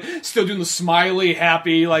like that, like still doing the smiley,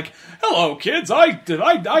 happy, like, hello kids, I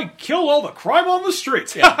killed all the crime on the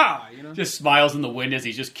streets. Yeah. Just smiles in the wind as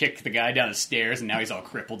he just kicked the guy down the stairs, and now he's all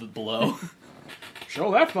crippled below.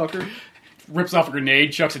 Show that fucker. Rips off a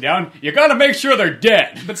grenade, chucks it down. You gotta make sure they're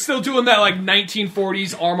dead. But still doing that like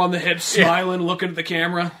 1940s arm on the hip, smiling, looking at the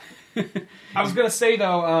camera. I was going to say,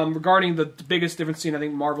 though, regarding the biggest difference between, I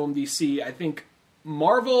think, Marvel and DC, I think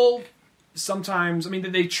Marvel sometimes, I mean,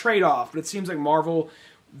 they trade off, but it seems like Marvel,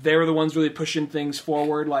 they're the ones really pushing things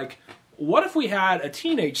forward. Like, what if we had a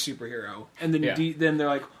teenage superhero? And then Yeah. then they're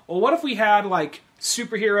like, well, what if we had like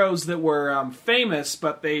superheroes that were famous,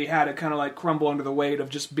 but they had to kind of like crumble under the weight of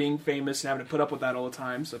just being famous and having to put up with that all the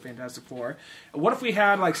time? So Fantastic Four. And what if we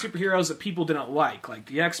had like superheroes that people didn't like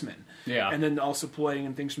the X-Men? Yeah. And then also playing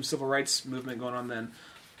in things from civil rights movement going on then.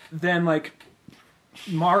 Then like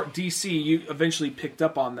DC, you eventually picked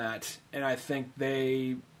up on that, and I think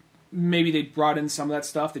they brought in some of that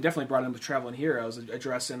stuff. They definitely brought in with Traveling Heroes,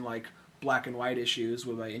 addressing like black and white issues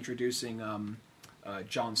by introducing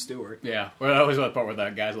Jon Stewart. Yeah, well, that was the part where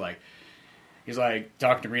that guy's like, he's like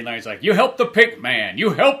talking to Green Lantern. He's like, "You helped the pink man,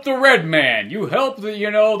 you helped the red man, you helped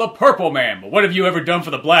the purple man, but what have you ever done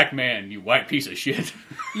for the black man? You white piece of shit."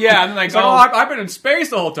 Yeah, and like, So, I've been in space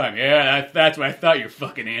the whole time. Yeah, that's what I thought your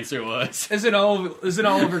fucking answer was. Isn't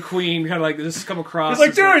Oliver Queen kind of like this come across? It's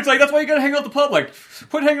like, dude, it's like that's why you gotta hang out with the public.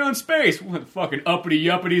 Quit hanging out in space. What, fucking uppity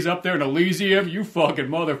yuppities up there in Elysium, you fucking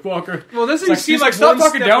motherfucker. Well, doesn't it's he seem like stop one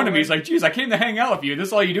talking step down to away? me. He's like, geez, I came to hang out with you. This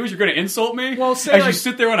is all you do is you're gonna insult me? Well, say, as like- you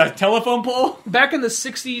sit there on a telephone pole? Back in the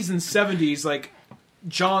 60s and 70s, like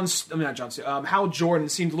Hal Jordan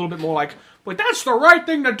seemed a little bit more like, but that's the right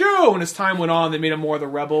thing to do. And as time went on, they made him more the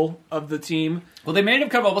rebel of the team. Well, they made him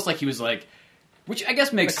kind of almost like he was like, which I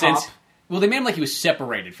guess makes The sense. cop. Well, they made him like he was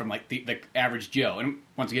separated from like the average Joe, and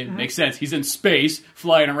once again, it makes sense. He's in space,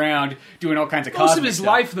 flying around, doing all kinds of Most of cosmic his stuff.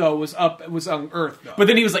 life, though, was on Earth, though. But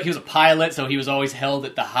then he was a pilot, so he was always held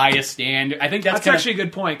at the highest standard. I think that's kinda, actually a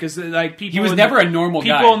good point, because like people, He was never a normal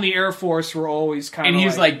guy. People in the Air Force were always kind of, and he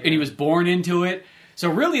was and he was born into it. So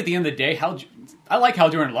really, at the end of the day, I like Hal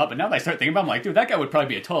Jordan a lot. But now that I start thinking about it, I'm like, dude, that guy would probably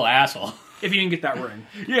be a total asshole. if he didn't get that ring.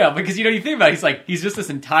 Yeah, because you think about it, he's just this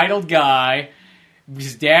entitled guy.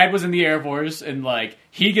 His dad was in the Air Force, and like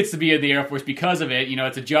he gets to be in the Air Force because of it.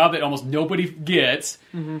 It's a job that almost nobody gets.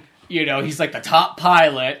 Mm-hmm. He's like the top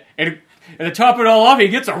pilot, and to top it all off, he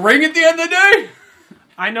gets a ring at the end of the day.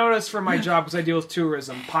 I noticed from my job, because I deal with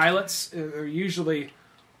tourism, pilots are usually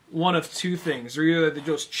one of two things. They're either the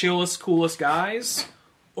just chillest, coolest guys,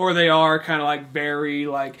 or they are kind of like very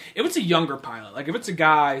like, if it's a younger pilot, like if it's a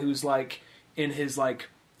guy who's like in his like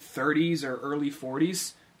 30s or early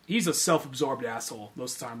 40s, he's a self-absorbed asshole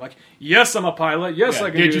most of the time. Like, yes, I'm a pilot. Yes, I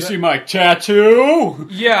can do Did you that. see my tattoo?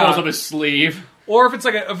 Yeah. Pulls up his sleeve. Or if it's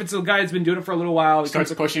a guy that's been doing it for a little while, he Starts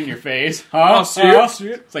comes pushing in your face. Huh? Oh, see it, see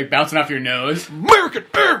it. It's like bouncing off your nose. American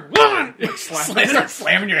Airlines! Starts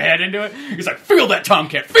slamming your head into it. He's like, feel that,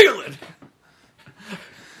 Tomcat. Feel it.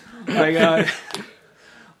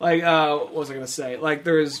 What was I gonna say? Like,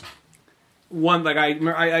 there's one, like,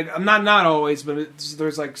 I'm not always, but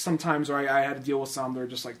there's like some times where I had to deal with some that are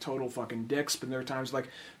just like total fucking dicks, but there are times like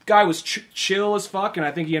the guy was chill as fuck, and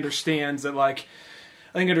I think he understands that, like,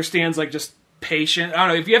 just patient. I don't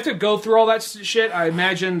know, if you have to go through all that shit, I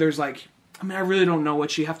imagine there's like, I really don't know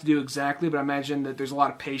what you have to do exactly, but I imagine that there's a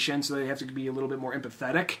lot of patience, so they have to be a little bit more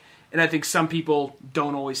empathetic. And I think some people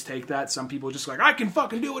don't always take that. Some people are just like, I can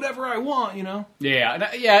fucking do whatever I want,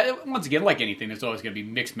 Yeah. Once again, like anything, there's always going to be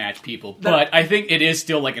mixed match people. But I think it is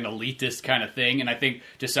still like an elitist kind of thing, and I think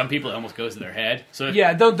to some people it almost goes to their head. So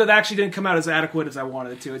yeah, that actually didn't come out as adequate as I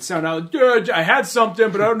wanted it to. It sounded like, I had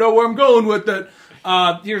something, but I don't know where I'm going with it.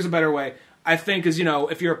 Here's a better way. I think, is,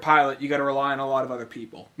 if you're a pilot, you got to rely on a lot of other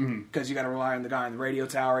people, because you got to rely on the guy on the radio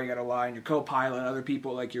tower, you got to rely on your co-pilot, other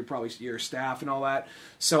people, like your staff and all that.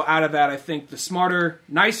 So out of that, I think the smarter,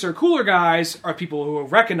 nicer, cooler guys are people who will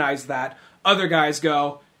recognize that. Other guys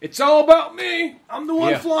go, it's all about me. I'm the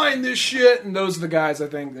one flying this shit, and those are the guys I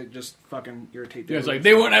think that just fucking irritate. it's like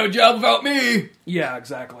they wouldn't have a job without me. Yeah,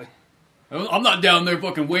 exactly. I'm not down there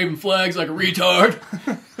fucking waving flags like a retard.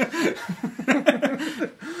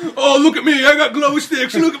 Oh, look at me! I got glow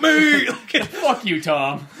sticks. Look at me! Fuck you,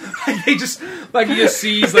 Tom. he just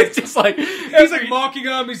sees like It's just like he's like mocking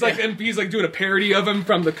him. He's like doing a parody of him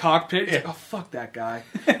from the cockpit. He's like, oh, fuck that guy.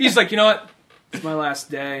 He's like, you know what? It's my last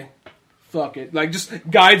day. Fuck it. Like, just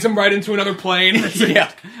guides him right into another plane.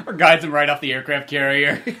 yeah, or guides him right off the aircraft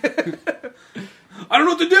carrier. I don't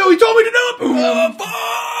know what to do. He told me to do it.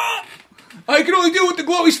 Fuck! I can only do what the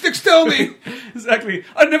glowy sticks tell me. Exactly.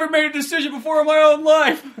 I've never made a decision before in my own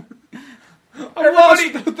life. I'm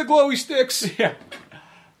lost with the glowy sticks. Yeah.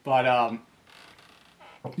 But,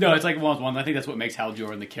 no, it's like one of those ones. I think that's what makes Hal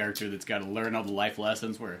Jordan the character that's got to learn all the life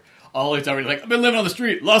lessons, where all it's already like, I've been living on the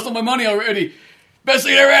street, lost all my money already. Best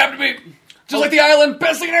thing that ever happened to me. Just like the island,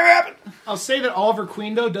 best thing that ever happened. I'll say that Oliver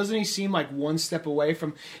Queen, though, doesn't he seem like one step away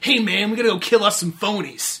from, hey, man, we gotta go kill us some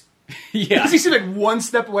phonies. Yeah. Does he seem like one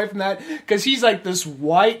step away from that? Because he's like this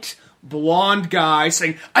white, blonde guy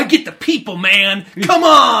saying, "I get the people, man, come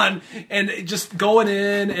on," and just going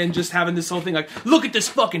in and just having this whole thing like, "Look at this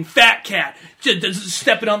fucking fat cat just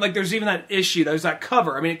stepping on." Like, there's even that issue, there's that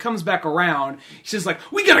cover. I mean, it comes back around. He says like,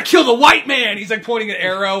 "We gotta kill the white man." He's like pointing an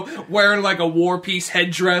arrow, wearing like a war piece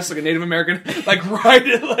headdress, like a Native American, like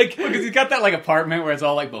right, like because he's got that like apartment where it's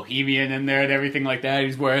all like bohemian in there and everything like that.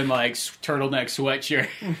 He's wearing like turtleneck sweatshirt.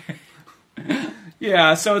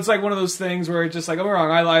 Yeah, so it's like one of those things where it's just like, I'm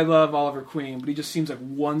wrong, I love Oliver Queen, but he just seems like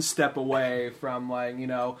one step away from like, you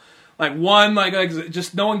know, like one, like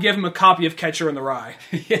just no one gave him a copy of Catcher in the Rye.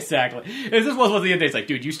 Exactly. And this was one of the days like,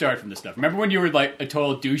 dude, you started from this stuff. Remember when you were like a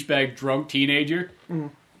total douchebag drunk teenager? Mm-hmm.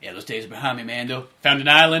 Yeah, those days are behind me, Mando. Found an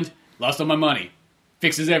island, lost all my money.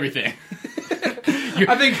 Fixes everything.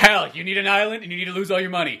 I think, hell, you need an island and you need to lose all your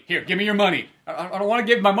money. Here, give me your money. I don't want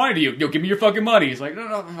to give my money to you. Yo, give me your fucking money. He's like,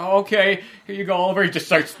 no, okay. Here you go, Oliver. He just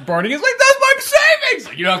starts burning. He's like, that's my savings.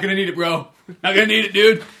 Like, you're not going to need it, bro. Not going to need it,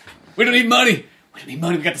 dude. We don't need money. We don't need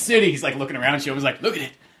money. We got the city. He's like looking around. She was like, look at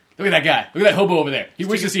it. Look at that guy. Look at that hobo over there. He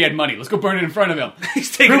wishes he had money. Let's go burn it in front of him.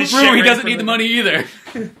 He's taking his shit. He doesn't need the money either.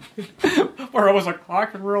 Or I was like, I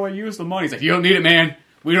could really use the money. He's like, you don't need it, man.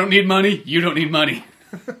 We don't need money. You don't need money.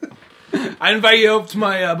 I invite you up to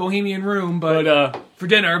my bohemian room, but for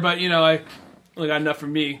dinner. But you know, I only got enough for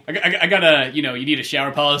me. I got a, you know, you need a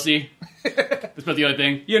shower policy. That's about the other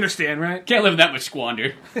thing. You understand, right? Can't live in that much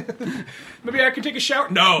squander. Maybe I can take a shower.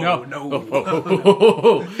 No.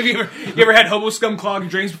 Oh. Have you ever had hobo scum clogged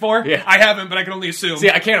drains before? Yeah, I haven't, but I can only assume. See,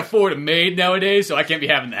 I can't afford a maid nowadays, so I can't be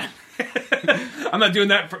having that. I'm not doing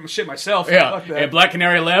that for shit myself. Yeah, and Black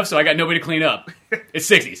Canary left, so I got nobody to clean up. It's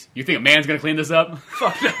 60s. You think a man's gonna clean this up?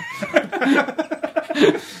 Fuck no.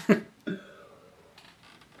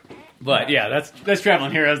 But yeah, that's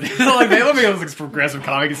Traveling Heroes. Like, they let me go like progressive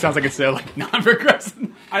comic. It sounds like it's so like non-progressive.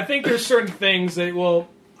 I think there's certain things that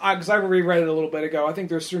because I reread it a little bit ago. I think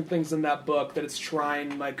there's certain things in that book that it's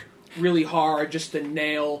trying like really hard just to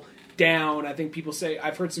nail down. I think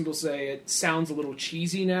I've heard some people say it sounds a little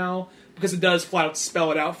cheesy now because it does flat out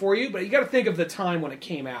spell it out for you. But you got to think of the time when it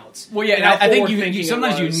came out. Well, yeah, I think you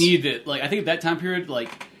sometimes you need it. Like I think at that time period, like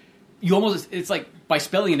you almost it's like by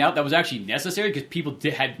spelling it out that was actually necessary because people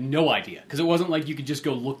had no idea because it wasn't like you could just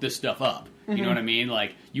go look this stuff up. You know what I mean?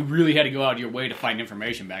 Like you really had to go out of your way to find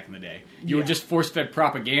information back in the day. You were just force-fed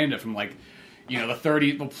propaganda from like the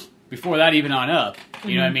 30s. Well, before that, even on up,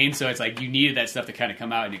 you know what I mean? So it's like you needed that stuff to kind of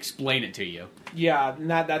come out and explain it to you. Yeah, and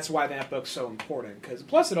that's why that book's so important. Because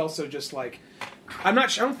plus, it also just like I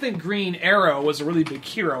don't think Green Arrow was a really big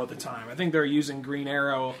hero at the time. I think they're using Green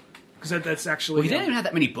Arrow because that's actually. Well, he didn't even have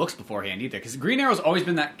that many books beforehand either. Because Green Arrow's always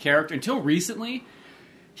been that character until recently.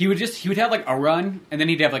 He would have like a run, and then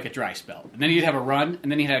he'd have like a dry spell, and then he'd have a run, and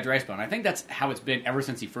then he'd have a dry spell. And I think that's how it's been ever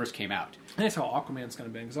since he first came out. I think that's how Aquaman's kind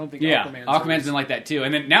of been because I don't think Aquaman's been like that too.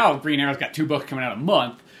 And then now Green Arrow's got 2 books coming out a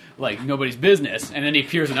month, like nobody's business, and then he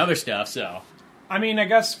appears in other stuff. So, I mean, I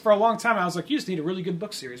guess for a long time I was like, you just need a really good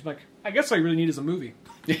book series. But like, I guess all you really need is a movie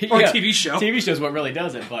or a TV show. TV show's what really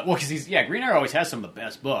does it. But because Green Arrow always has some of the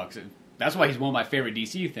best books. And that's why he's one of my favorite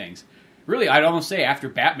DC things. Really, I'd almost say after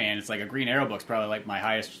Batman, it's like a Green Arrow book's probably like my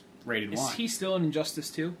highest rated one. Is he still in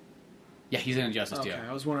Injustice 2? Yeah, he's in Injustice 2. Okay,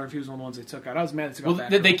 I was wondering if he was one of the ones they took out. I was mad they took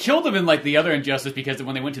out Batgirl. They killed him in like the other Injustice because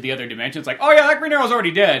when they went to the other dimension, it's like, oh yeah, that Green Arrow's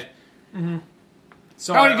already dead. Mm-hmm.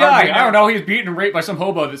 So how did he die? I don't know. He was beaten and raped by some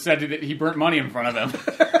hobo that said that he burnt money in front of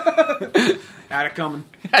him. Had it coming.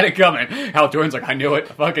 Hal Jordan's like, I knew it.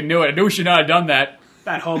 I fucking knew it. I knew we should not have done that.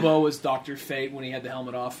 That hobo was Dr. Fate when he had the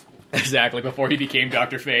helmet off. Exactly. Before he became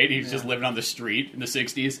Dr. Fate, he was just living on the street in the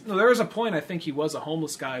 60s. No, there was a point, I think he was a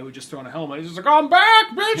homeless guy who had just thrown a helmet. He's just like, I'm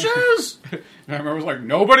back, bitches! And I remember it was like,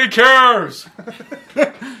 nobody cares!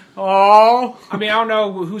 Oh. I mean, I don't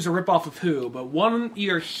know who's a ripoff of who, but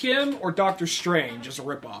either him or Doctor Strange is a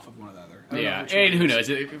ripoff of one or the other. Yeah, and who knows?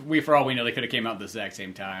 For all we know, they could have came out at the exact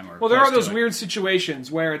same time. Well, there are those weird situations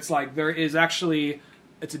where it's like there is actually,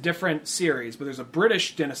 it's a different series, but there's a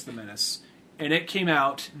British Dennis the Menace, and it came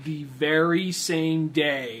out the very same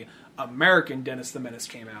day American Dennis the Menace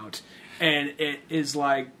came out. And it is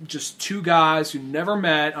like just 2 guys who never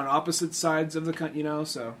met on opposite sides of the country,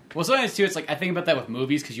 so. Well, sometimes too, it's like, I think about that with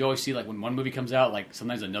movies, because you always see, like, when one movie comes out, like,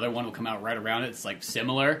 sometimes another one will come out right around it. It's, like,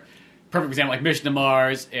 similar. Perfect example, like Mission to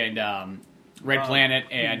Mars and Red Planet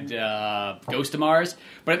and Ghost of Mars.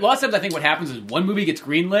 But a lot of times I think what happens is one movie gets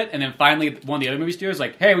greenlit, and then finally one of the other movie studios is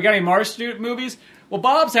like, hey, we got any Mars movies? Well,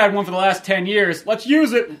 Bob's had one for the last 10 years. Let's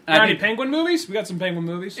use it. Any Penguin movies? We got some Penguin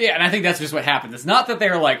movies. Yeah, and I think that's just what happens. It's not that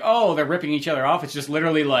they're like, oh, they're ripping each other off. It's just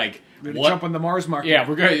literally like... We're going to jump on the Mars market. Yeah,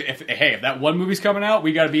 we're going to... If that one movie's coming out,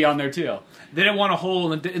 we got to be on there too. They didn't want a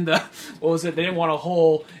hole in the what was it? They didn't want a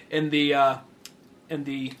hole in the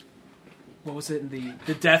what was it, in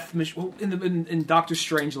the death mission, in Doctor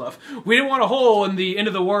Strangelove. We didn't want a hole in the end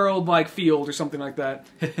of the world like field or something like that.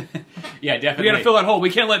 Yeah, definitely. We got to fill that hole. We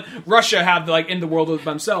can't let Russia have the end the world of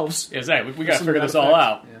themselves. Exactly. We got to figure this all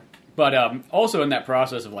out. Yeah. But also in that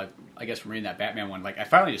process of I guess from reading that Batman one, I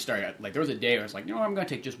finally just started there was a day where I was like, I'm going to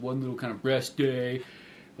take just one little kind of rest day. It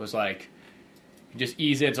was just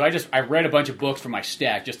ease in. So I read a bunch of books from my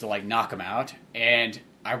stack just to knock them out, and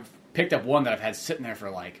I picked up one that I've had sitting there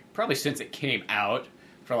for probably since it came out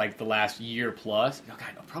for the last year plus. Oh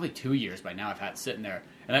God, probably 2 years by now I've had it sitting there.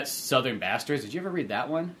 And that's Southern Bastards. Did you ever read that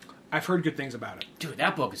one? I've heard good things about it. Dude,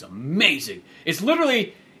 that book is amazing. It's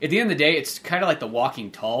literally, at the end of the day, it's kind of like the Walking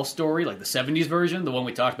Tall story, like the 70s version, the one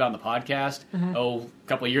we talked about in the podcast. Mm-hmm. A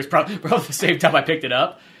couple of years, probably the same time I picked it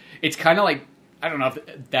up. It's kind of I don't know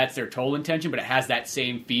if that's their total intention, but it has that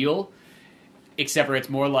same feel, except for it's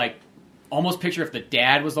more almost picture if the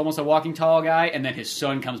dad was almost a walking tall guy, and then his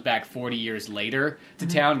son comes back 40 years later to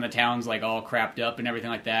town, and the town's all crapped up and everything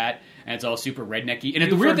like that, and it's all super rednecky. And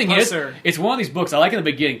the weird thing is, it's one of these books I like in the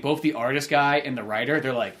beginning. Both the artist guy and the writer,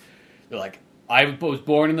 they're like, I was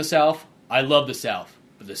born in the South. I love the South,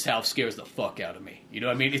 but the South scares the fuck out of me. You know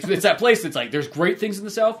what I mean? It's that place that's there's great things in the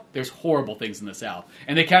South, there's horrible things in the South,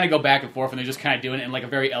 and they kind of go back and forth, and they're just kind of doing it in a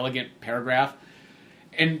very elegant paragraph.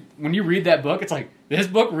 And when you read that book, it's this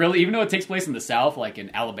book really, even though it takes place in the South,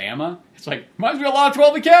 in Alabama, it's reminds me a lot of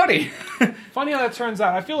Tuolumne County. Funny how that turns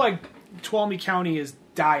out. I feel like Tuolumne County is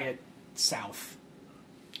diet South.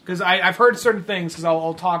 Because I've heard certain things, because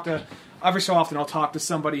I'll talk to, every so often I'll talk to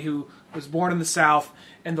somebody who was born in the South,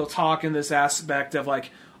 and they'll talk in this aspect of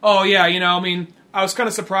oh yeah, I was kind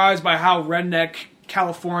of surprised by how redneck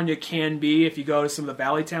California can be if you go to some of the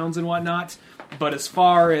valley towns and whatnot. But as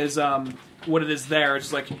far as what it is there,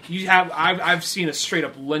 it's I've seen a straight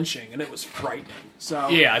up lynching, and it was frightening. So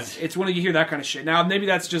yeah, it's when you hear that kind of shit. Now maybe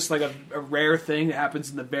that's just a rare thing that happens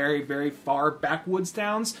in the very, very far backwoods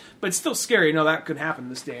towns, but it's still scary. That could happen in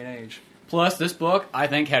this day and age. Plus, this book I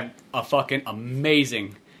think had a fucking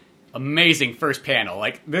amazing first panel.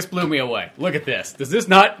 This blew me away. Look at this. Does this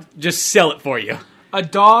not just sell it for you? A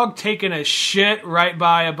dog taking a shit right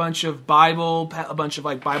by a bunch of Bible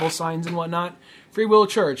signs and whatnot. Free Will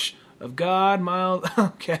Church of God, mild.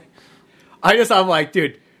 Okay. I'm like,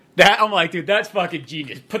 dude, that's fucking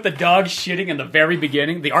genius. Put the dog shitting in the very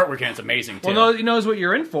beginning. The artwork in it's amazing too. Well, he knows what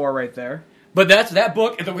you're in for right there. But that's that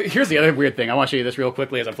book. Here's the other weird thing. I want to show you this real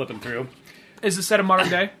quickly as I'm flipping through. Is it set in modern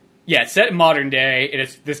day? Yeah, it's set in modern day, and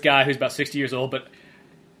it's this guy who's about 60 years old. But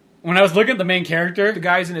when I was looking at the main character, the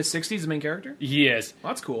guy's in his 60s. The main character. He is.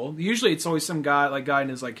 Well, that's cool. Usually, it's always some guy in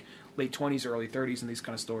his late 20s or early 30s in these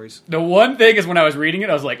kind of stories. The one thing is when I was reading it,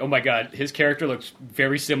 I was like, oh my god, his character looks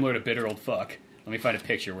very similar to Bitter Old Fuck. Let me find a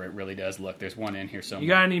picture where it really does look. There's one in here somewhere. You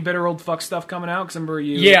got any Bitter Old Fuck stuff coming out? Because I remember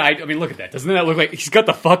you... Yeah, I mean, look at that. Doesn't that look like... He's got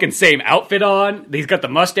the fucking same outfit on. He's got the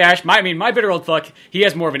mustache. My Bitter Old Fuck, he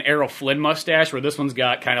has more of an Errol Flynn mustache, where this one's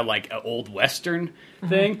got kind of an old Western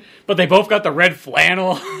thing. Mm-hmm. But they both got the red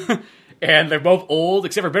flannel. And they're both old,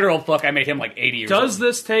 except for Bitter Old Fuck, I made him 80 years old. Does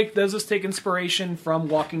this take inspiration from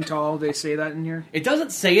Walking Tall? They say that in here? It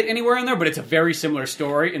doesn't say it anywhere in there, but it's a very similar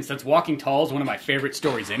story. And since Walking Tall is one of my favorite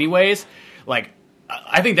stories anyways,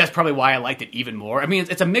 I think that's probably why I liked it even more. I mean,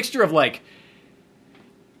 it's a mixture of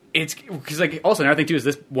it's because also another thing too is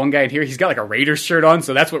this one guy in here, he's got a Raiders shirt on,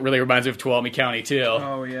 so that's what really reminds me of Tuolumne County too.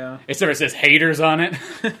 Oh yeah. Except it says haters on it.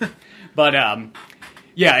 But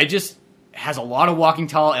yeah, it just has a lot of Walking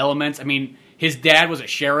Tall elements. I mean, his dad was a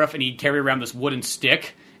sheriff, and he'd carry around this wooden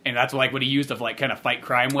stick, and that's what he used to kind of fight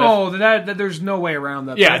crime with. Oh, that there's no way around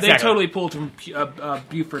that. Yeah, they totally pulled from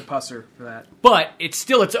Buford Pusser for that. But it's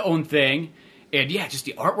still its own thing, and yeah, just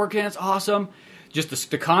the artwork in it's awesome. Just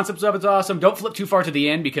the concepts of it's awesome. Don't flip too far to the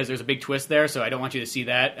end because there's a big twist there, so I don't want you to see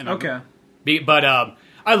that. And okay. But I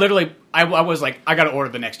was like, I got to order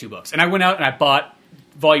the next 2 books, and I went out and I bought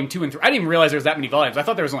volume 2 and 3. I didn't even realize there was that many volumes. I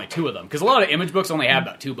thought there was only 2 of them, because a lot of Image books only have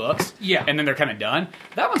about 2 books. Yeah. And then they're kind of done.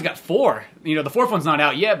 That one's got 4. The 4th one's not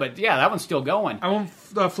out yet, but yeah, that one's still going. I won't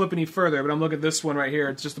flip any further, but I'm looking at this one right here.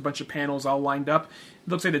 It's just a bunch of panels all lined up. It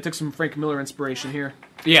looks like they took some Frank Miller inspiration here.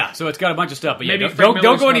 Yeah, so it's got a bunch of stuff, but yeah, Maybe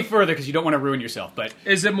don't go any further, because you don't want to ruin yourself. But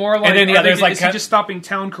is it more like, and then, yeah, there's is he just stopping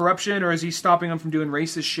town corruption, or is he stopping them from doing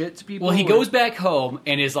racist shit to people? Well, he goes back home,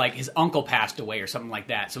 and his uncle passed away or something like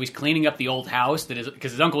that, so he's cleaning up the old house,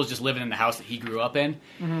 because his uncle is just living in the house that he grew up in,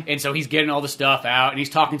 and so he's getting all the stuff out, and he's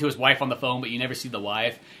talking to his wife on the phone, but you never see the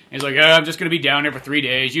wife. And he's like, I'm just going to be down there for 3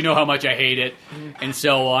 days, you know how much I hate it, and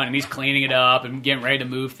so on, and he's cleaning it up and getting ready to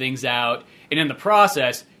move things out. And in the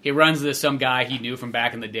process, he runs into some guy he knew from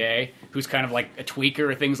back in the day who's kind of like a tweaker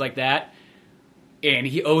or things like that. And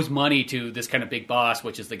he owes money to this kind of big boss,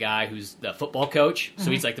 which is the guy who's the football coach.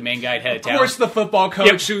 So he's like the main guy at head of town. Of course, the football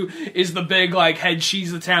coach who is the big head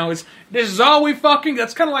cheese of the town. This is all we fucking...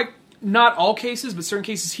 That's kind of like, not all cases, but certain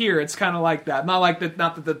cases here, it's kind of like that. Not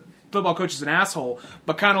that the football coach is an asshole,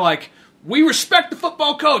 but kind of like, we respect the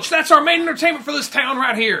football coach. That's our main entertainment for this town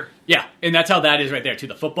right here. Yeah, and that's how that is right there, too.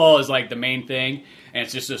 The football is like the main thing, and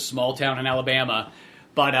it's just a small town in Alabama.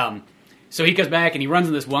 But, so he goes back, and he runs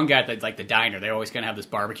into this one guy that's like the diner. They always kind of have this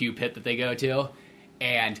barbecue pit that they go to.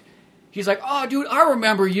 And he's like, oh, dude, I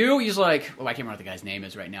remember you. He's like, well, I can't remember what the guy's name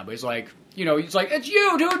is right now, but he's like, it's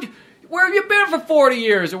you, dude. Where have you been for 40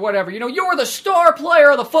 years or whatever? You were the star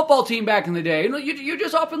player of the football team back in the day. You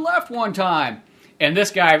just up and left one time. And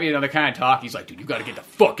this guy, they kind of talk. He's like, dude, you got to get the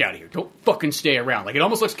fuck out of here. Don't fucking stay around. Like, it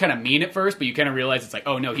almost looks kind of mean at first, but you kind of realize it's like,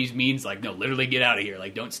 oh, no, he means, like, no, literally get out of here.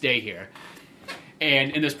 Like, don't stay here.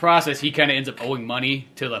 And in this process, he kind of ends up owing money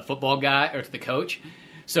to the football guy, or to the coach.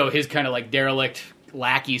 So his kind of, like, derelict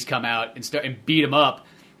lackeys come out and beat him up.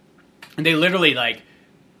 And they literally, like...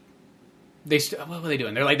 what were they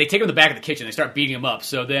doing? They take him to the back of the kitchen. They start beating him up.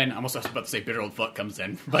 So then, I was about to say bitter old fuck comes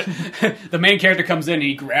in. But the main character comes in and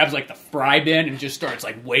he grabs like the fry bin and just starts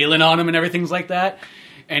like wailing on him and everything like that.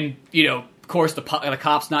 And, of course, the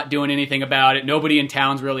cop's not doing anything about it. Nobody in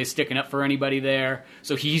town's really sticking up for anybody there.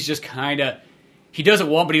 So he's just kind of... He doesn't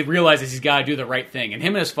want, but he realizes he's got to do the right thing. And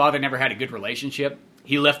him and his father never had a good relationship.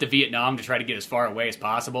 He left to Vietnam to try to get as far away as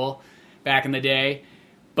possible back in the day.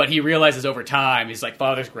 But he realizes over time, his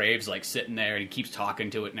father's grave's like sitting there, and he keeps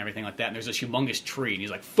talking to it and everything like that. And there's this humongous tree, and he's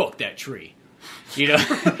like, "Fuck that tree,"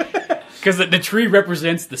 because the tree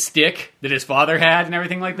represents the stick that his father had and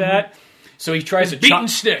everything like that. So he tries He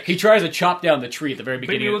tries to chop down the tree at the very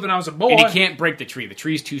beginning. Beat me when I was a boy, and he can't break the tree. The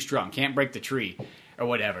tree's too strong. Can't break the tree. Or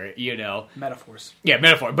whatever, Metaphors. Yeah,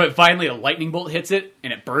 metaphor. But finally a lightning bolt hits it,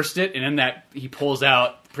 and it bursts it, and then he pulls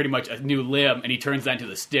out pretty much a new limb, and he turns that into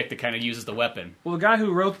the stick that kind of uses the weapon. Well, the guy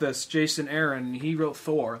who wrote this, Jason Aaron, he wrote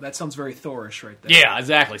Thor. That sounds very Thorish right there. Yeah,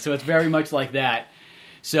 exactly. So it's very much like that.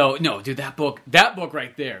 So, no, dude, that book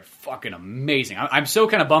right there, fucking amazing. I'm so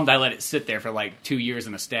kind of bummed I let it sit there for like 2 years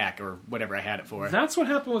in a stack or whatever I had it for. That's what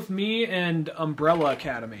happened with me and Umbrella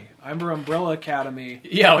Academy. I remember Umbrella Academy.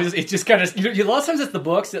 Yeah, it's just kind of... a lot of times it's the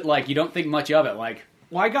books that like you don't think much of it. Like,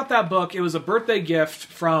 well, I got that book. It was a birthday gift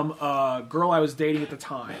from a girl I was dating at the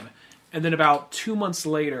time. And then about 2 months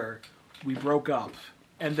later, we broke up.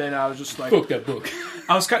 And then I was just like... Fuck that book.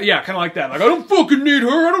 I was kind of like that. Like, I don't fucking need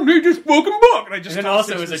her. I don't need this fucking book. And I just... And then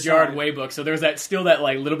also it was a Gerard Way book. So there's that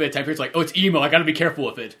like little bit of time period. It's like, oh, it's emo. I got to be careful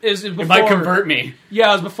with it. It might convert me.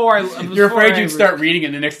 Yeah, it was before I... You're afraid you'd start reading,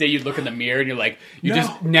 and the next day you'd look in the mirror, and you're like,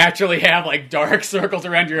 just naturally have like dark circles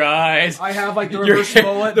around your eyes. I have like the reverse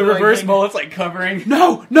mullet. The reverse mullet's like covering.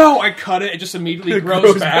 No! I cut it. It just immediately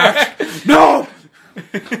grows back. No!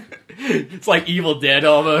 It's like Evil Dead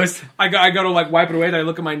almost. I go to like wipe it away. Then I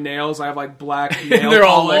look at my nails. I have like black nail They're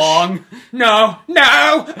polish. all long. No!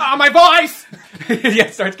 Oh, my voice! Yeah,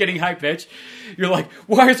 it starts getting high pitched. You're like,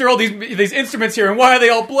 why is there all these instruments here, and why are they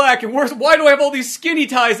all black, and why do I have all these skinny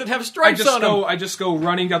ties that have stripes on them? I just go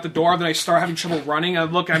running out the door, then I start having trouble running.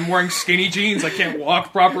 I'm wearing skinny jeans. I can't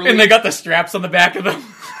walk properly. And they got the straps on the back of them,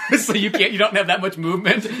 so you don't have that much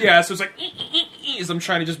movement. Yeah, so it's like, as I'm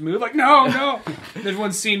trying to just move, like, no.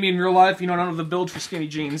 Everyone's seen me in real life, I don't have the build for skinny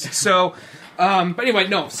jeans. So, but anyway,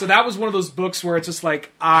 no. So that was one of those books where it's just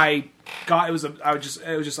like, whenever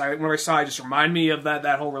I saw it, just reminded me of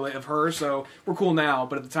that whole relate of her. So we're cool now,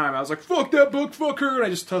 but at the time I was like, fuck that book, fuck her, and I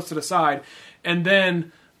just tossed it aside. And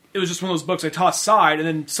then it was just one of those books I tossed aside, and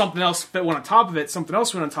then something else went on top of it, something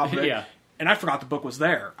else went on top of it. Yeah. And I forgot the book was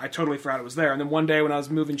there. I totally forgot it was there. And then one day when I was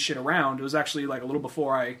moving shit around, it was actually like a little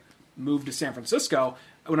before I moved to San Francisco,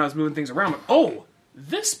 when I was moving things around, like, oh,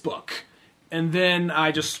 this book. And then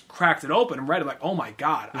I just cracked it open and read it, like, oh my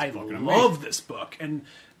god, I love this book. And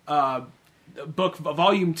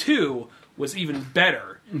volume 2 was even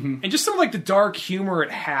better. And just some of like the dark humor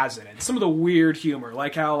it has in it, some of the weird humor,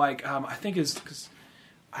 like how like I think is because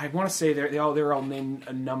I want to say they're all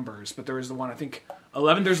named numbers, but there was the one I think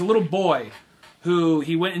 11. There's a little boy who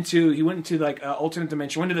he went into like alternate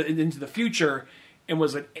dimension, went into the future, and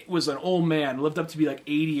was an old man, lived up to be like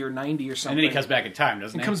 80 or 90 or something. And then he comes back in time,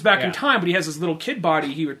 doesn't he? He comes back in time, but he has this little kid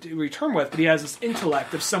body he returned with, but he has this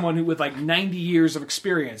intellect of someone who with like 90 years of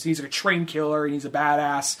experience. He's like a train killer, and he's a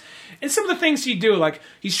badass. And some of the things he'd do, like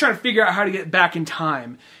he's trying to figure out how to get back in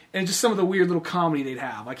time, and just some of the weird little comedy they'd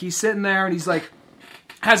have. Like he's sitting there and he's like,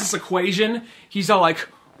 has this equation. He's all like,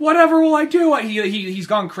 whatever will I do? He's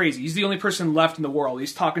gone crazy. He's the only person left in the world.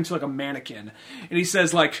 He's talking to like a mannequin. And he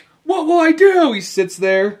says like, what will I do? He sits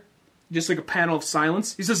there, just like a panel of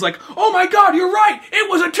silence. He says like, oh my god, you're right! It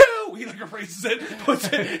was a 2! He like erases it, puts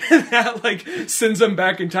it, and that like sends him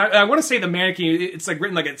back in time. I want to say the mannequin, it's like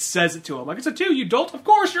written like it says it to him. Like, it's a 2, you dolt? Of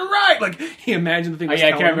course, you're right! Like, he imagined the thing was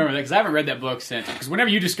I can't telling remember him. that, because I haven't read that book since. Because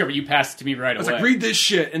whenever you discover it, you pass it to me right away. I was like, read this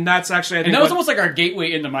shit, and that's actually, I think, and that was almost like our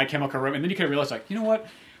gateway into My Chemical Romance. And then you kind of realize, like, you know what?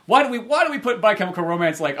 Why do we put My Chemical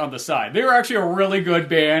Romance like on the side? They were actually a really good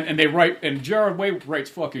band, and Gerard Way writes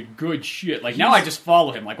fucking good shit. Like now, I just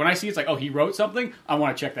follow him. Like when I see it's like, oh, he wrote something, I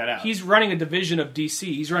want to check that out. He's running a division of DC.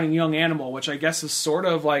 He's running Young Animal, which I guess is sort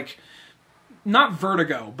of like not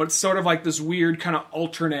Vertigo, but sort of like this weird kind of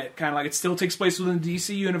alternate kind of like it still takes place within the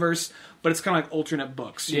DC universe, but it's kind of like alternate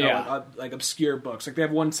books, you know, like obscure books. Like they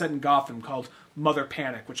have one set in Gotham called Mother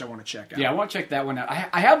Panic, which I want to check out. Yeah, I want to check that one out.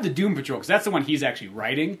 I have the Doom Patrol because that's the one he's actually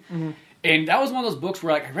writing, and that was one of those books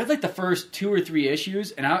where like I read like the first 2 or 3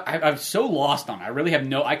 issues, and I'm so lost on it. I really have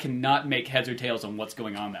I cannot make heads or tails on what's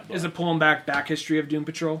going on in that book. Is it pulling back history of Doom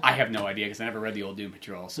Patrol? I have no idea because I never read the old Doom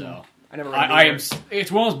Patrol, so I never read it. It's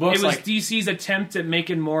one of those books. It was like DC's attempt at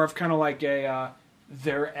making more of kind of like a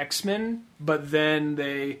their X-Men, but then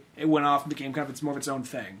it went off and became kind of more of its own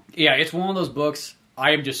thing. Yeah, it's one of those books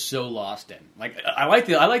I am just so lost in. Like I like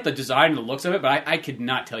the design and the looks of it, but I could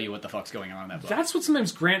not tell you what the fuck's going on in that book. That's what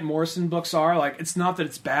sometimes Grant Morrison books are. Like, it's not that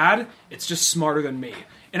it's bad, it's just smarter than me.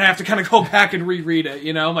 And I have to kind of go back and reread it,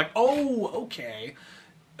 you know? I'm like, oh, okay.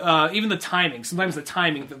 Even the timing. Sometimes the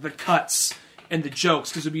timing, the cuts and the jokes.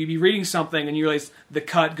 Because you'd be reading something and you realize the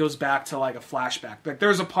cut goes back to, like, a flashback. Like,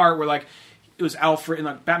 there's a part where, like, it was Alfred in,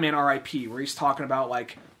 like, Batman R.I.P., where he's talking about,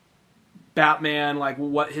 like, Batman, like,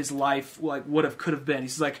 what his life, like, could have been.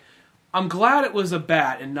 He's like, I'm glad it was a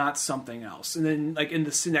bat and not something else. And then, like, in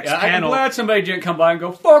the next panel... I'm glad somebody didn't come by and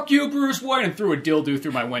go, fuck you, Bruce Wayne, and threw a dildo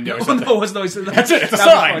through my window or something. That's it, it's a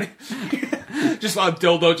sign. Just a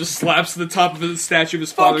dildo just slaps the top of the statue of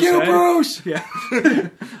his father's head. Fuck you, Bruce! Yeah.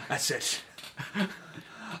 That's it.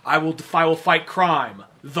 I will fight crime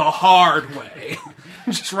the hard way.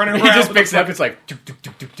 Just running around. He just picks it up, it's like,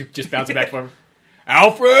 just bouncing back forward.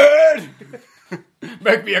 Alfred!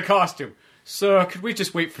 Make me a costume. Sir, could we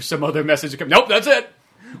just wait for some other message to come? Nope, that's it.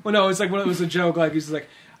 Well, no, it's like when it was a joke. Like he's like,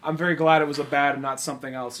 I'm very glad it was a bat and not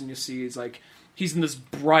something else. And you see, it's like he's in this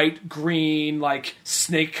bright green, like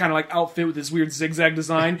snake kind of like outfit with this weird zigzag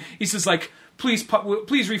design. He says like, please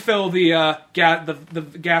refill the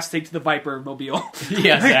gas tank to the Viper mobile.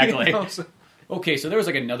 Yeah, exactly. You know, so. Okay, so there was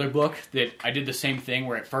like another book that I did the same thing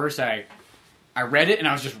where at first I read it and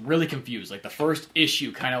I was just really confused. Like the first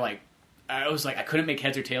issue kind of like, I was like, I couldn't make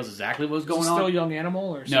heads or tails exactly what was going on. Still Young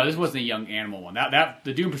Animal? Or something? No, this wasn't a Young Animal one.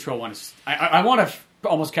 The Doom Patrol one is... I want to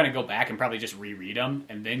almost kind of go back and probably just reread them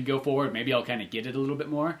and then go forward. Maybe I'll kind of get it a little bit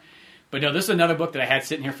more. But no, this is another book that I had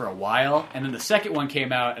sitting here for a while. And then the second one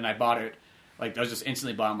came out and I bought it. Like, I was just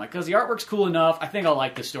instantly bought it. I'm like, because the artwork's cool enough. I think I'll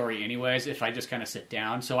like the story anyways if I just kind of sit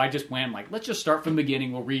down. So I just went like, let's just start from the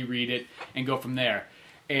beginning. We'll reread it and go from there.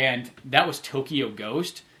 And that was Tokyo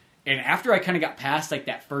Ghost. And after I kind of got past like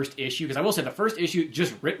that first issue, because I will say the first issue,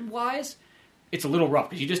 just written-wise, it's a little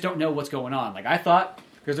rough because you just don't know what's going on. Like I thought,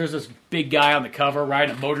 because there's this big guy on the cover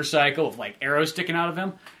riding a motorcycle with like arrows sticking out of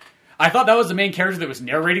him. I thought that was the main character that was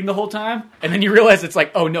narrating the whole time. And then you realize it's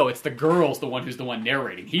like, oh no, it's the girl's the one who's the one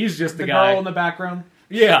narrating. He's just the guy. The girl in the background?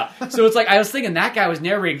 Yeah. So it's like, I was thinking that guy was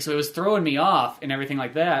narrating, so it was throwing me off and everything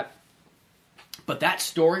like that. But that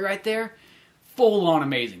story right there... full on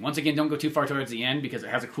amazing. Once again, don't go too far towards the end because it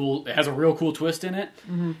has a real cool twist in it.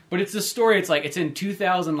 Mm-hmm. But it's this story. It's in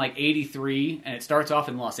 2083, and it starts off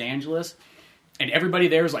in Los Angeles, and everybody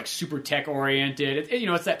there is like super tech oriented.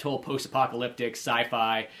 It's that total post-apocalyptic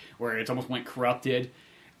sci-fi where it's almost went corrupted.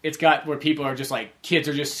 It's got where people are just like kids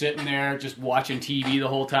are just sitting there just watching TV the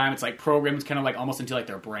whole time. It's like programs kind of like almost into like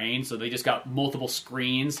their brain, so they just got multiple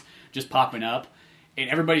screens just popping up. and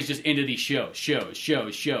everybody's just into these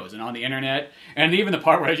shows, and on the internet, and even the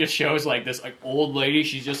part where it just shows like this like old lady,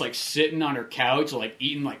 she's just like sitting on her couch, like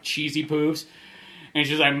eating like cheesy poofs, and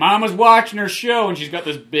she's like, "Mama's watching her show," and she's got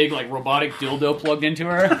this big like robotic dildo plugged into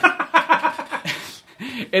her.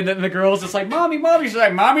 And then the girl's just like, "Mommy." She's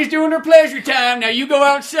like, "Mommy's doing her pleasure time. Now you go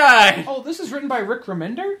outside." Oh, this is written by Rick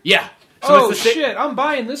Remender? Yeah. So shit, I'm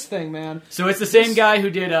buying this thing, man. So it's the same guy who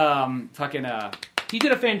did He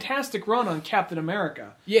did a fantastic run on Captain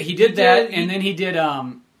America. Yeah, he did that, and then he did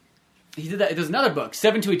that. There's another book,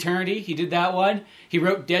 Seven to Eternity. He did that one. He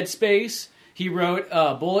wrote Dead Space. He wrote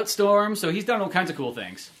Bulletstorm. So he's done all kinds of cool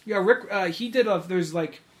things. Yeah, Rick. He did. There's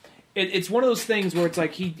like, it's one of those things where it's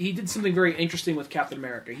like he did something very interesting with Captain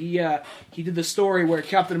America. He did the story where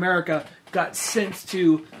Captain America got sent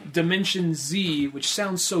to Dimension Z, which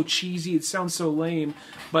sounds so cheesy. It sounds so lame.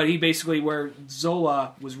 But he basically, where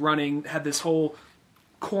Zola was running, had this whole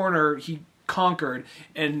corner he conquered,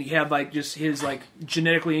 and he had like just his like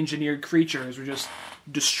genetically engineered creatures were just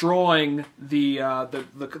destroying the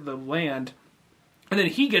land. And then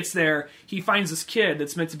he gets there, he finds this kid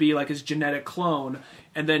that's meant to be like his genetic clone,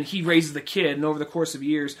 and then he raises the kid, and over the course of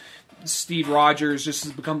years, Steve Rogers just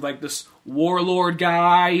has become like this warlord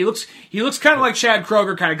guy. He looks kind of like Chad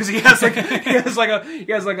Kroger kind of, because he has like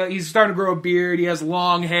a he's starting to grow a beard, he has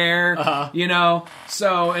long hair, you know.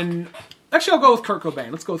 So, and actually I'll go with Kurt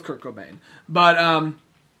Cobain. Let's go with Kurt Cobain. But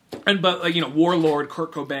like, you know, warlord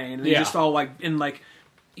Kurt Cobain, and just all like in like,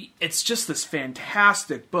 it's just this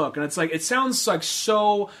fantastic book, and it's like, it sounds like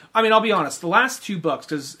so. I mean, I'll be honest. The last two books,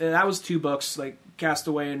 because that was two books, like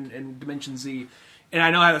Castaway and Dimension Z, and I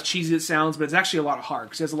know how cheesy it sounds, but it's actually a lot of heart,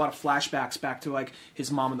 because he has a lot of flashbacks back to like his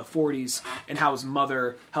mom in the 40s, and how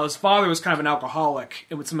his father was kind of an alcoholic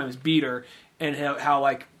and would sometimes beat her, and how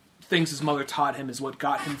like things his mother taught him is what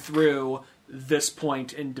got him through this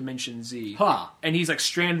point in Dimension Z. And he's like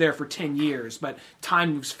stranded there for 10 years, but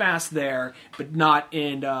time moves fast there, but not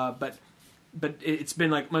in, but it's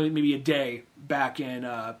been like maybe a day back in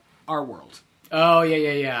our world. Oh,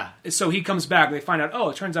 yeah. So he comes back, and they find out,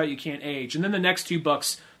 it turns out you can't age. And then the next two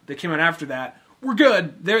books that came out after that were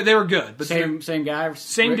good. They were good. But same guy?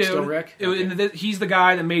 Same Rick, dude. Still Rick? Okay. He's the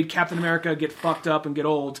guy that made Captain America get fucked up and get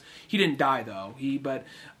old. He didn't die, though.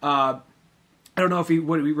 I don't know if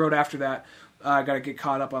what he wrote after that. I got to get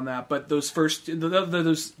caught up on that. But those first,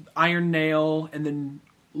 those Iron Nail and then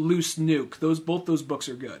Loose Nuke, both those books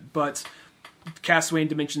are good. But Castaway and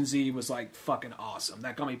Dimension Z was like fucking awesome.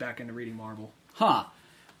 That got me back into reading Marvel.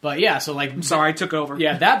 But yeah, so like, I'm sorry, I took over.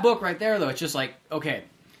 Yeah, that book right there though, it's just like, okay,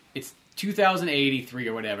 it's 2083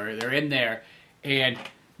 or whatever. They're in there, and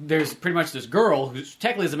there's pretty much this girl who's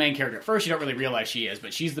technically is the main character. At first, you don't really realize she is,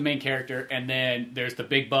 but she's the main character. And then there's the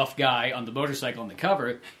big buff guy on the motorcycle on the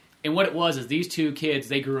cover. And what it was is these two kids,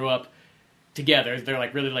 they grew up together. They're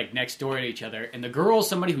like really like next door to each other. And the girl's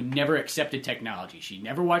somebody who never accepted technology. She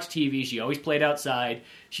never watched TV. She always played outside.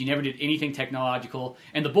 She never did anything technological.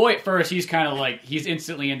 And the boy at first, he's kind of like, he's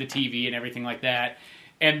instantly into TV and everything like that.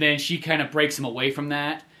 And then she kind of breaks him away from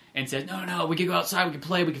that and says, no, we can go outside, we can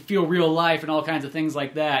play, we can feel real life and all kinds of things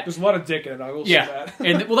like that. There's a lot of dick in it, I will say that.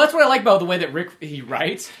 And well, that's what I like about the way that Rick, he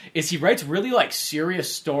writes really like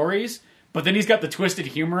serious stories. But then he's got the twisted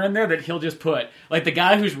humor in there that he'll just put. Like the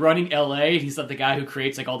guy who's running LA, he's like the guy who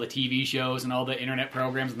creates like all the TV shows and all the internet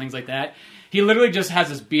programs and things like that. He literally just has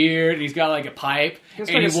his beard and he's got like a pipe. He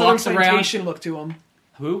and he walks around. Plantation look to him.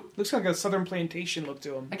 Who? Looks like a Southern Plantation look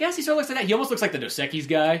to him. I guess he sort of looks like that. He almost looks like the Dos Equis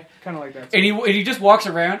guy. Kind of like that. And he just walks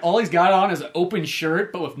around. All he's got on is an open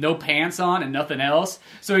shirt, but with no pants on and nothing else.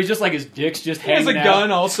 So he's just like his dick's just hanging out. He has a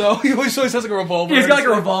gun also. He always has like a revolver. He's got like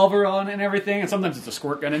a revolver on and everything. And sometimes it's a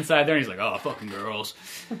squirt gun inside there. And he's like, oh, fucking girls.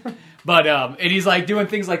 But, and he's like doing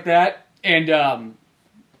things like that. And,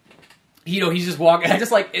 he's just walking. I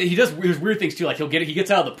just like, he does weird things too. Like he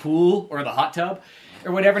gets out of the pool or the hot tub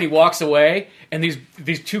or whatever, and he walks away, and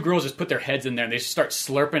these two girls just put their heads in there, and they just start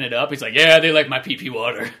slurping it up. He's like, yeah, they like my pee-pee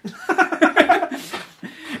water.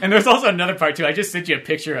 And there's also another part, too. I just sent you a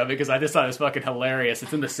picture of it, because I just thought it was fucking hilarious.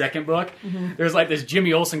 It's in the second book. Mm-hmm. There's, like, this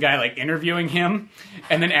Jimmy Olsen guy, like, interviewing him,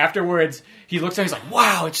 and then afterwards, he looks at him, he's like,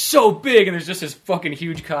 wow, it's so big, and there's just this fucking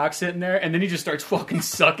huge cock sitting there, and then he just starts fucking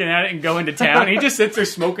sucking at it and going to town, and he just sits there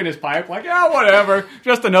smoking his pipe, like, yeah, whatever,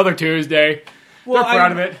 just another Tuesday. Well, they're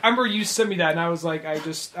proud of it. I remember you sent me that, and I was like, I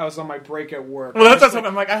was on my break at work. Well, that's something.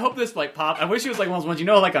 I'm like, I hope this like pop. I wish it was like one of those ones,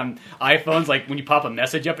 like on iPhones, like when you pop a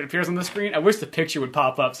message up, it appears on the screen. I wish the picture would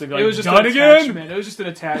pop up. So it'd be like, it was just done an again. Attachment. It was just an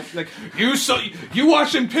attachment. Like you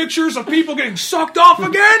watching pictures of people getting sucked off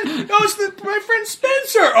again? No, it's my friend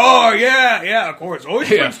Spencer. Oh yeah, of course, always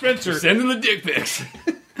friend Spencer sending the dick pics.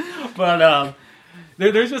 But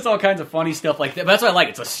There's just all kinds of funny stuff like that. But that's what I like.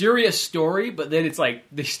 It's a serious story, but then it's like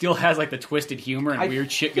they still has like the twisted humor and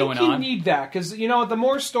weird shit going on. You need that because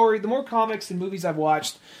the more comics and movies I've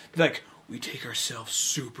watched, like we take ourselves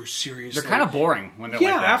super seriously. They're kind of boring when they're like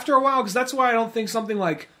that. After a while, because that's why I don't think something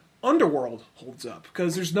like Underworld holds up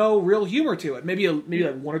because there's no real humor to it. Maybe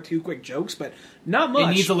like one or two quick jokes, but not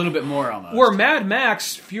much. It needs a little bit more almost. Where Mad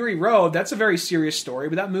Max Fury Road, that's a very serious story,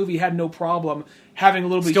 but that movie had no problem having a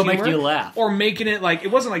little bit of humor. Still making you laugh. Or making it like,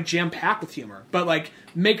 it wasn't like jam-packed with humor, but like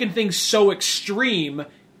making things so extreme,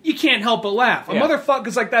 you can't help but laugh. A motherfucker,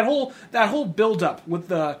 because like that whole build-up with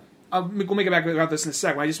the, we'll make it back about this in a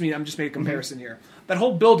second, I'm just making a comparison here. That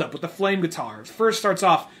whole build-up with the flame guitar, first starts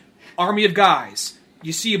off, army of guys.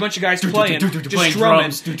 You see a bunch of guys playing, just drumming,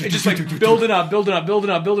 just like building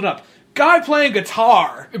up. Guy playing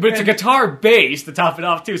guitar, but it's a guitar bass to top it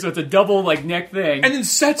off too, so it's a double like neck thing, and then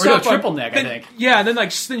sets up a triple neck, I think. Yeah, and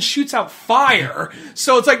then shoots out fire.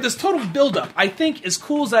 So it's like this total buildup. I think as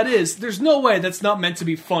cool as that is, there's no way that's not meant to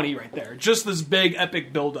be funny right there. Just this big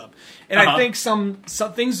epic buildup, and I think some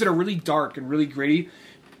things that are really dark and really gritty.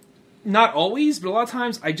 Not always, but a lot of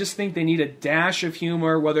times, I just think they need a dash of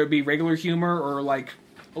humor, whether it be regular humor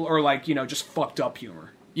or just fucked up humor.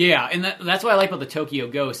 Yeah, and that's what I like about the Tokyo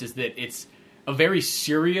Ghost is that it's a very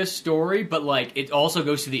serious story, but like it also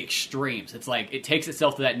goes to the extremes. It's like it takes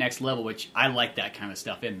itself to that next level, which I like that kind of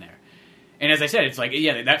stuff in there. And as I said, it's like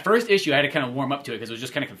that first issue I had to kind of warm up to it because it was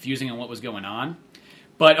just kind of confusing on what was going on.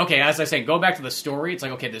 But okay, as I say, go back to the story. It's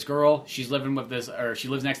like, okay, this girl, she lives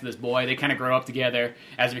next to this boy. They kind of grow up together.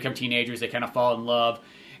 As they become teenagers, they kind of fall in love.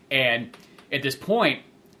 And at this point,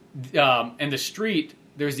 in the street,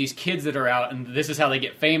 there's these kids that are out, and this is how they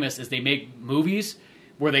get famous, is they make movies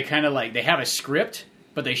where they kind of like, they have a script,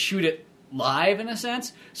 but they shoot it live in a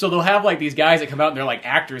sense. So they'll have like these guys that come out and they're like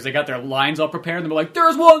actors. They got their lines all prepared and they're like,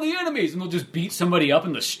 there's one of the enemies, and they'll just beat somebody up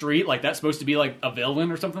in the street like that's supposed to be like a villain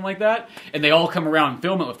or something like that. And they all come around and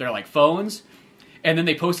film it with their like phones, and then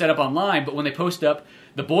they post that up online. But when they post up,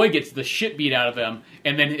 the boy gets the shit beat out of him,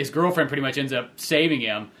 and then his girlfriend pretty much ends up saving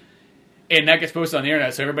him. And that gets posted on the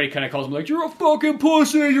internet, so everybody kind of calls him like, you're a fucking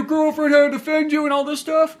pussy, your girlfriend had to defend you and all this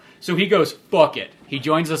stuff. So he goes, fuck it. He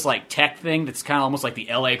joins this like tech thing that's kind of almost like the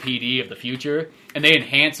LAPD of the future. And they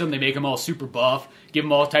enhance him, they make him all super buff, give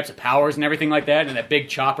him all types of powers and everything like that, and that big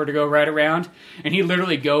chopper to go right around. And he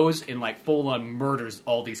literally goes and like full on murders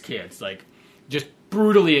all these kids. Like, just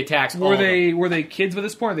brutally attacks all of them. Were they kids by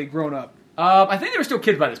this point, or were they grown up? I think they were still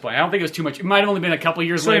kids by this point. I don't think it was too much. It might have only been a couple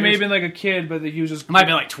years later. So he may have been like a kid, but he was just... It might have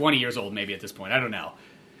been like 20 years old maybe at this point. I don't know.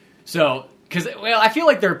 So, because, I feel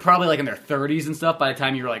like they're probably like in their 30s and stuff by the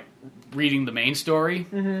time you're like reading the main story.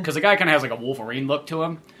 Because the guy kind of has like a Wolverine look to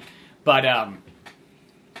him. But,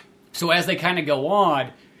 so as they kind of go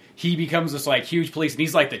on, he becomes this like huge police, and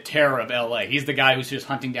he's like the terror of LA. He's the guy who's just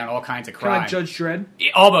hunting down all kinds of crime. Kind of like Judge Dredd?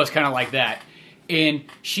 Almost kind of like that. And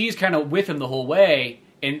she's kind of with him the whole way.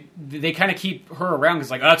 And they kind of keep her around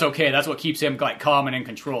because, like, oh, that's okay. That's what keeps him, like, calm and in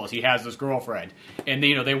control is he has this girlfriend. And,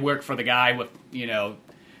 they work for the guy with,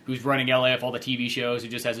 who's running LA with all the TV shows who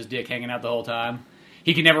just has his dick hanging out the whole time.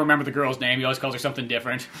 He can never remember the girl's name. He always calls her something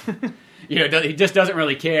different. He just doesn't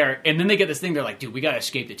really care. And then they get this thing. They're like, dude, we got to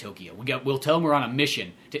escape to Tokyo. We'll tell them we're on a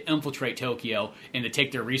mission to infiltrate Tokyo and to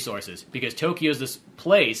take their resources. Because Tokyo's this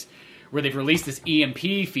place where they've released this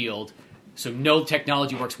EMP field, so no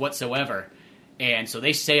technology works whatsoever. And so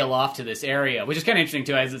they sail off to this area, which is kind of interesting,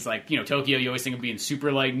 too, as it's like, Tokyo, you always think of being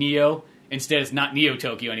super like Neo. Instead, it's not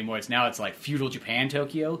Neo-Tokyo anymore. It's like feudal Japan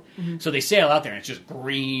Tokyo. Mm-hmm. So they sail out there, and it's just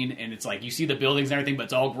green, and it's like, you see the buildings and everything, but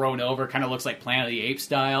it's all grown over, kind of looks like Planet of the Apes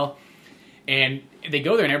style. And they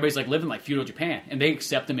go there, and everybody's like living like feudal Japan. And they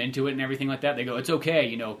accept them into it and everything like that. They go, it's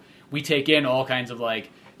okay, we take in all kinds of like,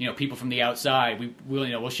 people from the outside.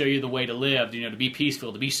 We'll show you the way to live, to be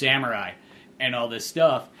peaceful, to be samurai, and all this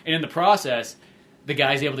stuff. And in the process, the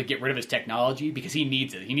guy's able to get rid of his technology because he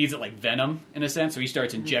needs it. He needs it like venom, in a sense, so he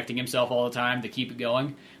starts injecting himself all the time to keep it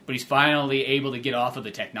going. But he's finally able to get off of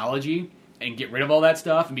the technology and get rid of all that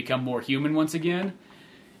stuff and become more human once again.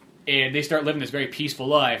 And they start living this very peaceful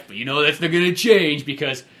life. But that's going to change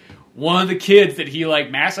because one of the kids that he,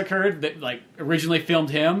 like, massacred that, like, originally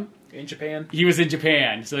filmed him... In Japan? He was in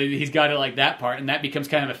Japan, so he's got it like that part, and that becomes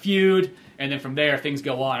kind of a feud. And then from there, things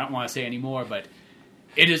go on. I don't want to say any more, but...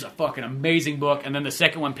 It is a fucking amazing book, and then the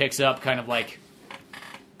second one picks up kind of like,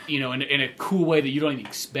 in a cool way that you don't even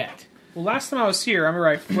expect. Well, last time I was here, I remember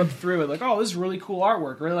I flipped through it, like, oh, this is really cool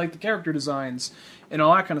artwork, really like the character designs, and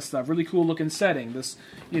all that kind of stuff. Really cool looking setting. This,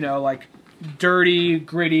 like, dirty,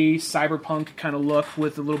 gritty, cyberpunk kind of look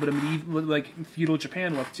with a little bit of medieval, like, feudal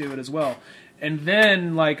Japan look to it as well. And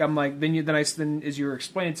then, like, I'm like, then as you were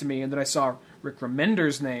explaining to me, and then I saw Rick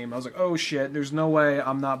Remender's name. I was like, oh shit, there's no way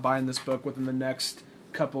I'm not buying this book within the next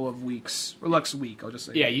couple of weeks, or next week, I'll just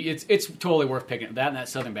say. Yeah, it's totally worth picking. That and that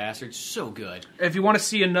Southern Bastard's so good. If you want to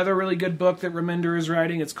see another really good book that Remender is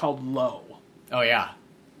writing, it's called Low. Oh, yeah.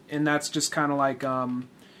 And that's just kind of like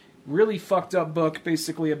really fucked up book,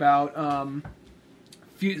 basically about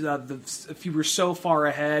if you were so far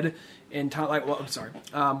ahead in time, like, well, I'm sorry,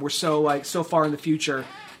 we're so far in the future,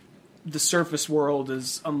 the surface world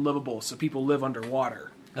is unlivable, so people live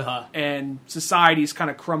underwater. And society's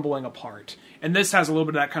kind of crumbling apart. And this has a little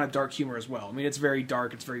bit of that kind of dark humor as well. I mean, it's very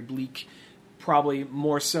dark, it's very bleak, probably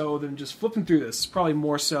more so than just flipping through this, probably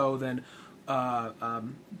more so than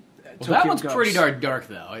that one's Ghost. Pretty dark,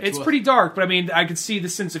 though. It's pretty dark, but I mean, I could see the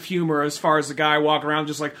sense of humor as far as the guy walking around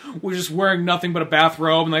just like, we're just wearing nothing but a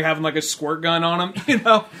bathrobe and like having like a squirt gun on him, you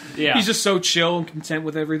know? Yeah. He's just so chill and content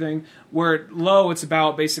with everything. Where Low, it's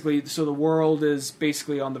about basically, so the world is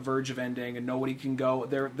basically on the verge of ending and nobody can go.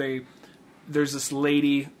 There's this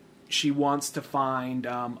lady, she wants to find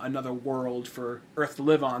another world for Earth to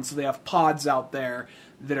live on, so they have pods out there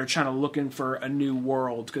that are trying to looking for a new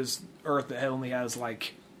world because Earth only has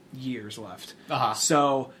like years left.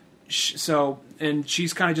 So and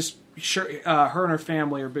she's kind of just her and her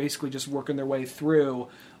family are basically just working their way through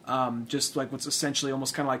just like what's essentially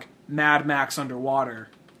almost kind of like Mad Max underwater,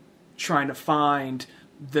 trying to find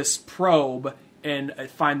this probe and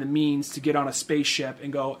find the means to get on a spaceship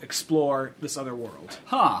and go explore this other world.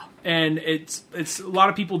 And it's a lot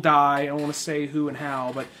of people die. I don't want to say who and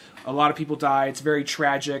how, but a lot of people die. It's very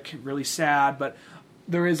tragic, really sad, but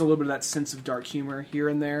there is a little bit of that sense of dark humor here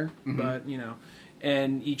and there. But, you know,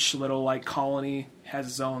 and each little, like, colony has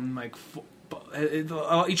its own, like,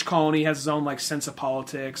 each colony has its own, like, sense of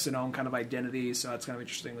politics and own kind of identity, so that's kind of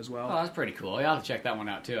interesting as well. Oh, that's pretty cool. Yeah, I'll have to check that one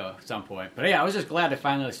out, too, at some point. But, yeah, I was just glad to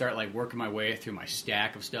finally start, like, working my way through my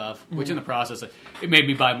stack of stuff, which in the process, it made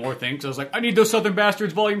me buy more things. I was like, I need those Southern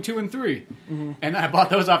Bastards Volume 2 and 3. And then I bought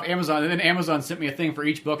those off Amazon, and then Amazon sent me a thing for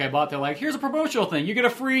each book I bought. They're like, here's a promotional thing. You get a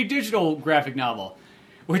free digital graphic novel.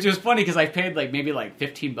 Which was funny because I paid like maybe like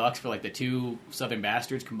 $15 for like the two Southern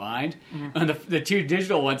Bastards combined, and the two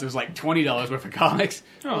digital ones was like $20 worth of comics.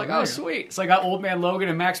 I was like, oh sweet! So I got Old Man Logan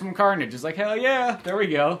and Maximum Carnage. It's like hell yeah, there we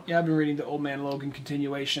go. Yeah, I've been reading the Old Man Logan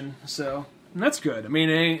continuation, so and that's good. I mean,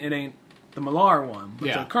 it ain't the Millar one,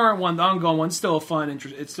 but the current one, the ongoing one, it's still fun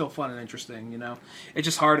and interesting. You know, it's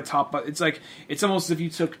just hard to top. But it's like it's almost as if you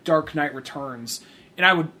took Dark Knight Returns. And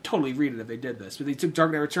I would totally read it if they did this. But they took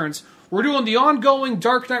Dark Knight Returns. We're doing the ongoing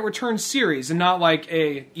Dark Knight Returns series and not like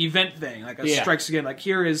a event thing. Like a Strikes Again. Like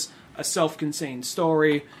here is a self-contained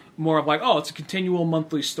story. More of like, oh, it's a continual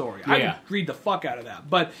monthly story. I would read the fuck out of that.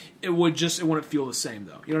 But it wouldn't feel the same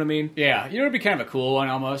though. You know what I mean? Yeah. You know what would be kind of a cool one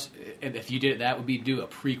almost? If you did that would be do a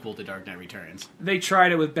prequel to Dark Knight Returns. They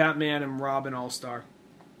tried it with Batman and Robin All-Star.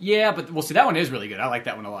 Yeah, but well, see, that one is really good. I like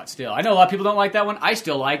that one a lot still. I know a lot of people don't like that one. I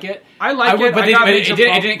still like it. I like it, but it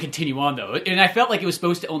didn't continue on, though. And I felt like it was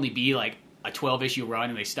supposed to only be like a 12-issue run,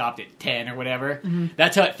 and they stopped at 10 or whatever.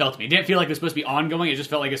 That's how it felt to me. It didn't feel like it was supposed to be ongoing. It just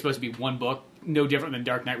felt like it was supposed to be one book, no different than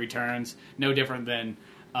Dark Knight Returns, no different than,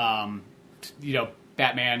 Batman,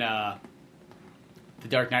 the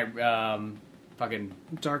Dark Knight,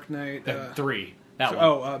 Dark Knight 3. That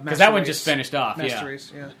one. Because that one just finished off. Master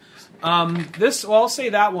Race, yeah. I'll say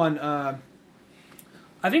that one. I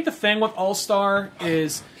think the thing with All-Star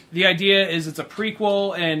is the idea is it's a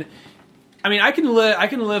prequel, and I mean I can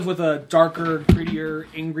live with a darker, grittier,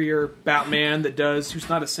 angrier Batman who's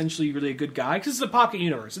not essentially really a good guy because it's a pocket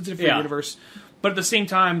universe. It's a different universe, but at the same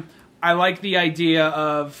time, I like the idea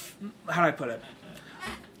of how do I put it?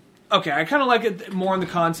 Okay, I kind of like it more in the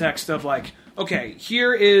context of like, okay,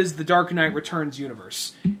 here is the Dark Knight Returns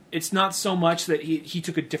universe. It's not so much that he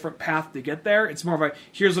took a different path to get there. It's more of a,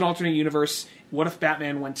 here's an alternate universe. What if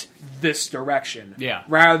Batman went this direction? Yeah.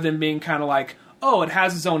 Rather than being kind of like, oh, it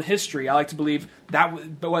has its own history. I like to believe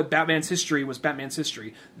but what Batman's history was Batman's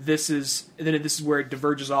history. This is where it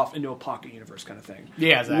diverges off into a pocket universe kind of thing.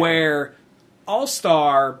 Yeah, exactly. Where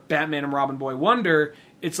All-Star, Batman and Robin Boy Wonder,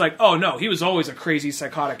 it's like, oh no, he was always a crazy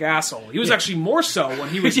psychotic asshole. He was actually more so when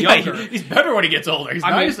he was younger. He's better when he gets older. He's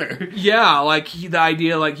nicer. Yeah, like the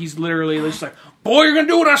idea, like he's literally just like, boy, you're gonna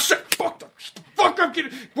do what I said. Fuck up,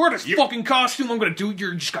 wear this fucking costume. I'm gonna do.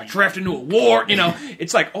 You just got drafted into a war. You know,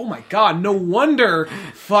 it's like, oh my god, no wonder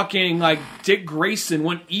fucking like Dick Grayson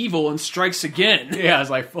went evil in Strikes Again. Yeah, I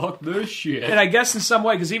was like, fuck this shit. And I guess in some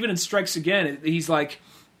way, because even in Strikes Again, he's like,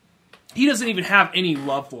 he doesn't even have any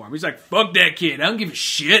love for him. He's like, fuck that kid. I don't give a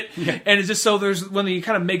shit. Yeah. And it's just so there's when he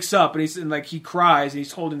kind of makes up and like he cries and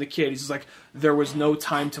he's holding the kid. He's just like, there was no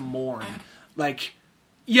time to mourn. Like,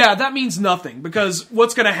 Yeah, that means nothing, because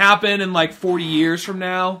what's going to happen in like 40 years from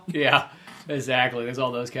now? Yeah, exactly. There's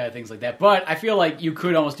all those kind of things like that. But I feel like you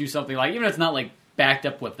could almost do something like, even if it's not like backed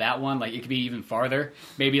up with that one, like it could be even farther.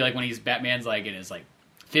 Maybe like when Batman's like in his like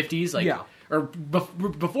 50s, like or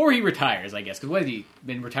before he retires, I guess. Because what has he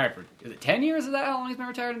been retired for? Is it 10 years? Is that how long he's been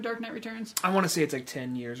retired in Dark Knight Returns? I want to say it's like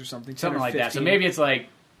 10 years or something. Something like that. So maybe it's like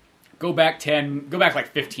go back like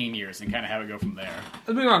 15 years and kind of have it go from there.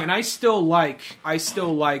 Don't get me wrong, and I still like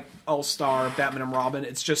All-Star Batman and Robin.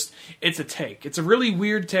 It's a take. It's a really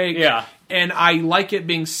weird take. Yeah. And I like it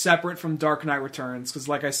being separate from Dark Knight Returns, because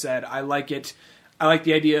like I said, I like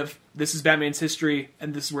the idea of this is Batman's history,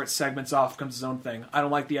 and this is where it segments off, becomes his own thing. I don't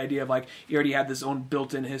like the idea of like he already had this own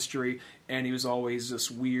built-in history, and he was always this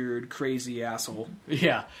weird, crazy asshole.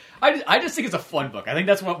 Yeah, I just think it's a fun book. I think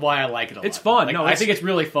that's why I like it a lot. It's fun. Like, I think it's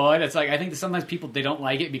really fun. It's like I think that sometimes people they don't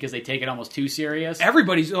like it because they take it almost too serious. I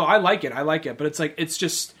like it, but it's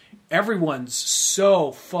just everyone's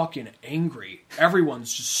so fucking angry.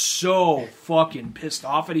 Everyone's just so fucking pissed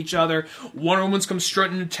off at each other. Wonder Woman's come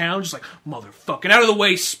strutting into town, just like, motherfucking out of the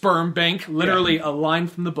way, sperm bank. Literally a line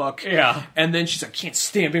from the book. Yeah. And then she's like, can't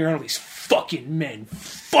stand being around all these fucking men.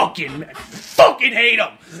 Fucking hate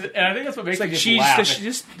them. And I think that's what makes me just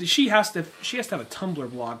laugh. She has to have a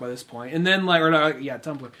Tumblr blog by this point. And then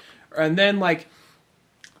Tumblr. And then like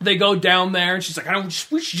they go down there and she's like,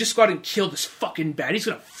 we should just go out and kill this fucking bat. He's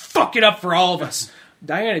gonna fuck it up for all of us.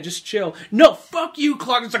 Diana, just chill. No, fuck you,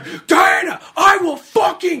 Clark. It's like, Diana, I will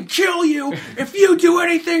fucking kill you if you do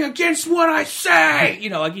anything against what I say. You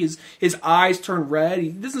know, like his eyes turn red. He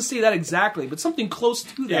doesn't say that exactly, but something close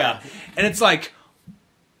to that. Yeah. And it's like,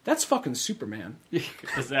 that's fucking Superman.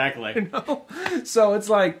 Exactly. You know? So it's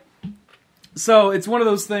like, it's one of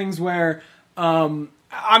those things where,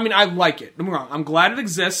 I like it. Don't get me wrong. I'm glad it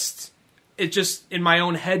exists. It just, in my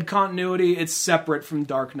own head continuity, it's separate from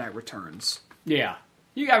Dark Knight Returns. Yeah.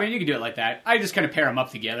 You can do it like that. I just kind of pair them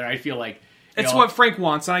up together. I feel like... It's what Frank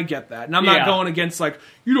wants, and I get that. And I'm not going against, like,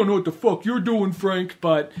 you don't know what the fuck you're doing, Frank,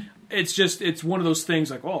 but it's just, it's one of those things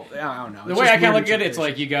like, oh, I don't know. The way I kind of look at it, it's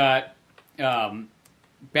like you got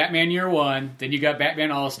Batman Year One, then you got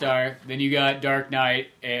Batman All-Star, then you got Dark Knight,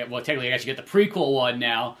 well, technically I guess you get the prequel one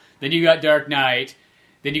now, then you got Dark Knight,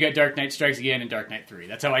 then you got Dark Knight Strikes Again and Dark Knight 3.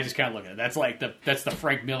 That's how I just kind of look at it. That's the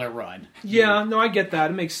Frank Miller run. Yeah, no, I get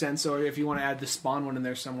that. It makes sense. Or if you want to add the Spawn one in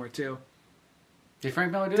there somewhere too. Did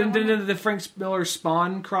Frank Miller do that? Did the Frank Miller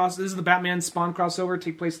Spawn cross? This is the Batman Spawn crossover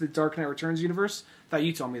take place in the Dark Knight Returns universe. I thought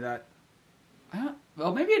you told me that.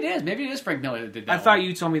 Well, maybe it is. Maybe it is Frank Miller that did that. I thought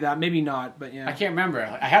you told me that. Maybe not, but yeah. I can't remember.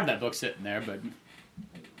 I have that book sitting there, but.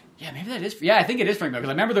 Yeah, maybe that is. Yeah, I think it is Frank Miller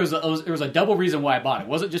because I remember there was a double reason why I bought it. It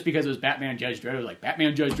wasn't just because it was Batman and Judge Dredd. It was like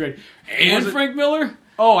Batman, Judge Dredd, and Frank Miller.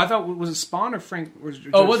 Oh, I thought was it Spawn or Frank? Was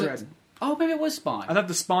Judge Dredd? Oh, maybe it was Spawn. I thought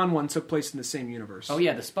the Spawn one took place in the same universe. Oh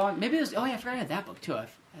yeah, the Spawn. Maybe it was. Oh yeah, I forgot I had that book too. I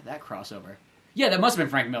had that crossover. Yeah, that must have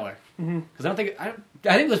been Frank Miller. Because I think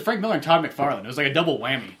it was Frank Miller and Todd McFarlane. It was like a double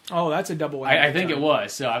whammy. Oh, that's a double whammy. I think it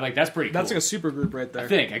was. So I'm like, that's pretty cool. That's like a super group right there. I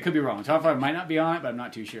think. I could be wrong. Todd McFarlane might not be on it, but I'm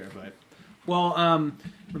not too sure. But. Well,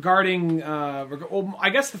 regarding, I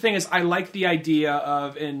guess the thing is, I like the idea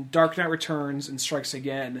of in Dark Knight Returns and Strikes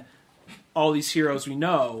Again, all these heroes we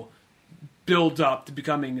know build up to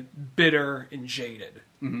becoming bitter and jaded,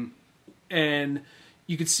 and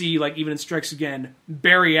you could see, like even in Strikes Again,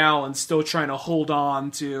 Barry Allen still trying to hold on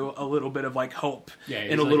to a little bit of like hope,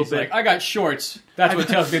 and a little bit. Like, I got shorts. That's what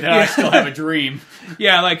tells me that I still have a dream.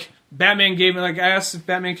 Yeah, like. Batman gave me, like, I asked if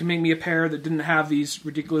Batman could make me a pair that didn't have these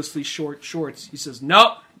ridiculously short shorts. He says,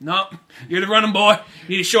 nope, you're the running boy.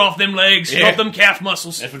 You need to show off them legs, show off them calf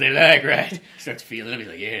muscles. That's what they like, right? Starts feeling it. He's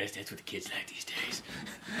like, yes, that's what the kids like these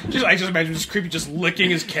days. I just imagine this creepy just licking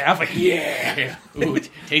his calf, like, yeah. Ooh,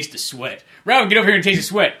 taste the sweat. Robin, get over here and taste the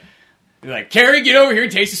sweat. They're like, Carrie, get over here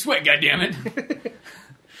and taste the sweat, goddammit.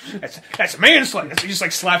 That's a manslaughter. He just,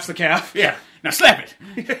 like, slaps the calf. Yeah, now slap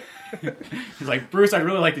it. He's like, Bruce, I'd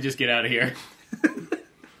really like to just get out of here.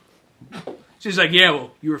 She's like, yeah,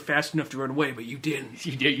 well, you were fast enough to run away, but you didn't.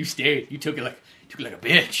 You did. You stayed. You took it like a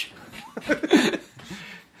bitch. I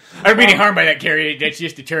don't mean any harm by that, Carrie. That's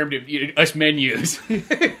just a term that us men use.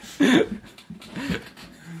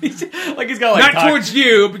 He's got like not towards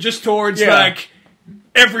you, but just towards like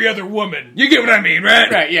every other woman. You get what I mean, right?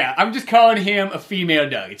 Right. Yeah. I'm just calling him a female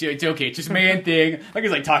Doug. It's okay. It's just a man thing. Like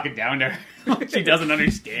he's like talking down to her. She doesn't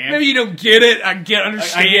understand. Maybe you don't get it. I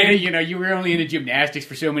understand. I get it. You know, you were only into gymnastics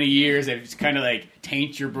for so many years that it's kind of like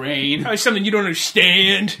taints your brain. Probably something you don't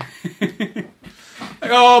understand. Like,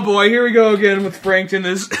 oh boy, here we go again with Frank in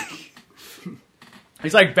this.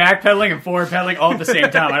 He's like backpedaling and forward pedaling all at the same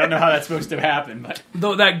time. I don't know how that's supposed to happen, but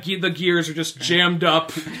though the gears are just jammed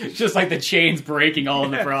up. It's just like the chain's breaking all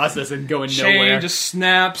in the process and going Chain nowhere. just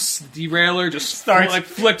snaps. Derailleur just Starts like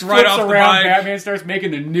flicked right off the around. bike. Batman starts making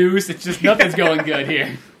the noose. It's just nothing's going good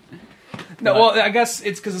here. No, well, I guess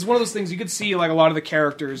it's because it's one of those things you could see like a lot of the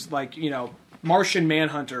characters, like Martian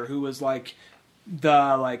Manhunter, who was like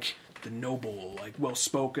the noble, like well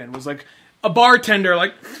spoken, was like a bartender,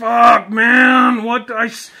 like, fuck, man, what, I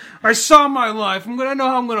saw my life, I know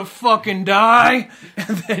how I'm gonna fucking die,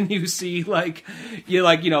 and then you see, flat,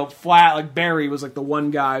 like, Barry was, like, the one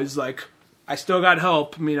guy who's, like, I still got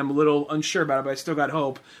hope, I mean, I'm a little unsure about it, but I still got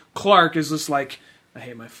hope. Clark is just like, I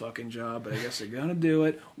hate my fucking job, but I guess I gotta do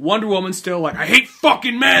it. Wonder Woman's still like, I hate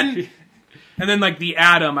fucking men! And then, like, the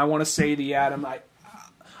Atom, I want to say the Atom, I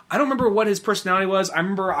don't remember what his personality was. I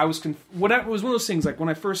remember I was it was one of those things, like, when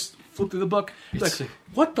I first flipped through the book, it's like,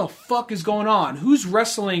 what the fuck is going on? Who's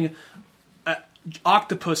wrestling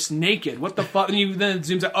octopus naked? What the fuck? And then it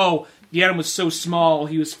zooms out, oh, the Atom was so small,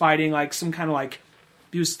 he was fighting, like, some kind of, like,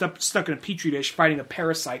 he was stuck in a petri dish fighting a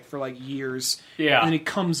parasite for, like, years. Yeah. And then he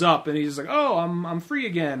comes up, and he's like, oh, I'm free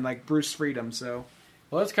again, like Bruce Freedom, so...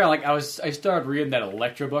 Well, it's kind of like I started reading that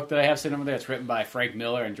Elektra book that I have sitting over there. It's written by Frank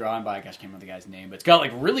Miller and drawn by, I can't remember the guy's name, but it's got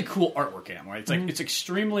like really cool artwork in it. Where it's like it's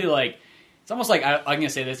extremely like it's almost like I'm gonna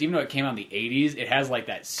say this, even though it came out in the '80s, it has like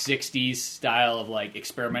that '60s style of like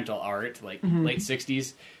experimental art, like late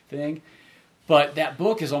 '60s thing. But that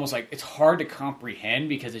book is almost like it's hard to comprehend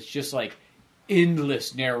because it's just like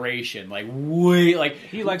endless narration, like way like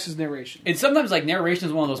he likes his narration. And sometimes like narration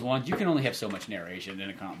is one of those ones you can only have so much narration in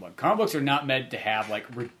a comic book. Comic books are not meant to have like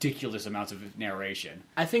ridiculous amounts of narration.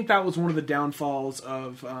 I think that was one of the downfalls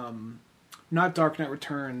of not Dark Knight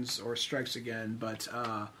Returns or Strikes Again, but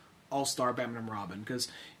All-Star Batman and Robin, because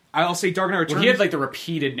I'll say Dark Knight Returns. Well, he had like the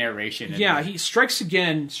repeated narration. Yeah, he Strikes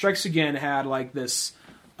Again had like this.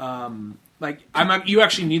 You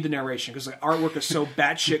actually need the narration because the artwork is so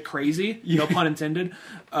batshit crazy. No pun intended.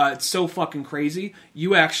 It's so fucking crazy.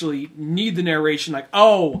 You actually need the narration. Like,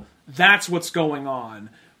 oh, that's what's going on.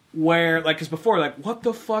 Where, like, because before, like, what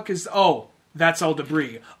the fuck is? Oh, that's all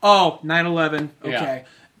debris. Oh, 9/11. Okay, yeah.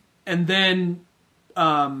 And then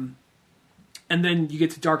you get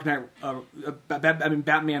to Dark Knight.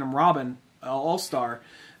 Batman and Robin, All-Star.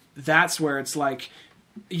 That's where it's like.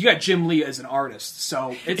 You got Jim Lee as an artist,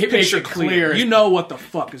 so it's picture clear. You know what the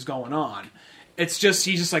fuck is going on. It's just,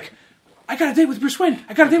 he's just like, I got a date with Bruce Wayne.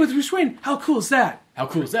 How cool is that? How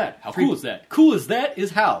cool is that? Cool as that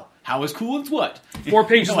is how. How is cool is what? 4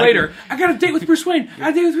 pages later, I got a date with Bruce Wayne.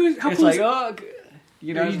 How cool is that? Oh,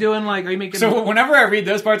 you know, are you doing like, are you making... So whenever I read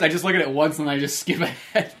those parts, I just look at it once and I just skip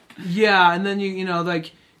ahead. Yeah, and then you know,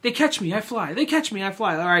 like... They catch me, I fly.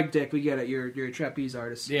 All right, Dick, we get it. You're a trapeze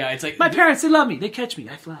artist. Yeah, it's like... My parents, they love me. They catch me,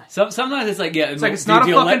 I fly. Sometimes it's like, yeah... It's like, it's not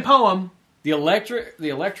a fucking poem. The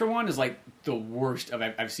Elektra one is like the worst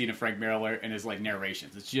I've seen of Frank Miller and his like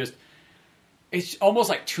narrations. It's almost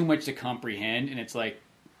like too much to comprehend, and it's like,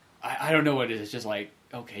 I don't know what it is. It's just like,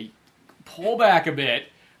 okay, pull back a bit.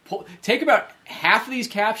 Take about half of these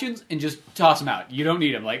captions and just toss them out. You don't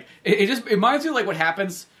need them. Like, it reminds me of like what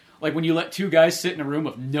happens... Like when you let two guys sit in a room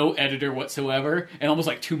with no editor whatsoever and almost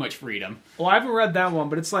like too much freedom. Well, I haven't read that one,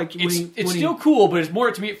 but it's like... It's still cool, but it's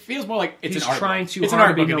more, to me, it feels more like it's an art book. Trying to it's an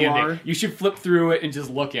art book at the end of the day. You should flip through it and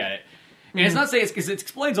just look at it. And it's not saying it's because it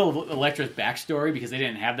explains all of Elektra's backstory because they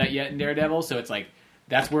didn't have that yet in Daredevil, so it's like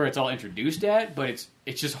that's where it's all introduced at, but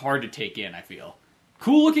it's just hard to take in, I feel.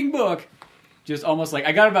 Cool looking book, just almost like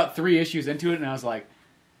I got about 3 issues into it and I was like,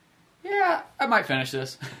 yeah, I might finish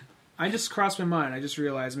this. I just crossed my mind. I just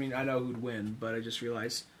realized, I know who'd win, but I just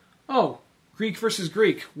realized, oh, Greek versus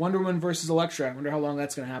Greek. Wonder Woman versus Elektra. I wonder how long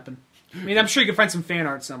that's going to happen. I'm sure you can find some fan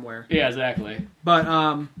art somewhere. Yeah, exactly. But,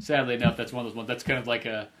 sadly enough, that's one of those ones. That's kind of like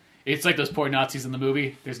it's like those poor Nazis in the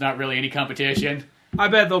movie. There's not really any competition. I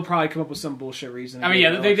bet they'll probably come up with some bullshit reason.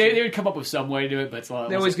 They would come up with some way to do it, but it's a lot.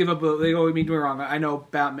 They always give up. They always do me wrong. I know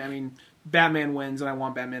Batman. Batman wins, and I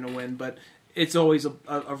want Batman to win, but it's always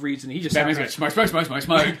a reason. He just Batman's got smart.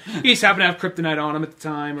 He just happened to have kryptonite on him at the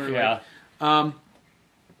time, or yeah. What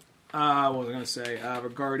was I going to say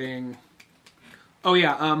regarding? Oh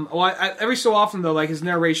yeah. Every so often though, like his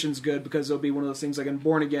narration's good because it'll be one of those things like in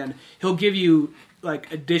Born Again, he'll give you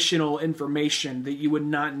like additional information that you would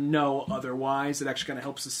not know otherwise. That actually kind of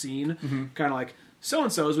helps the scene. Mm-hmm. Kind of like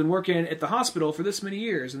so-and-so has been working at the hospital for this many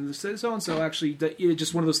years, and so-and-so actually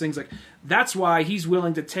just one of those things like that's why he's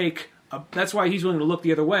willing to that's why he's willing to look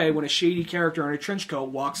the other way when a shady character in a trench coat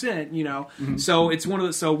walks in, you know. Mm-hmm. So it's one of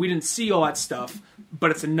the. So we didn't see all that stuff,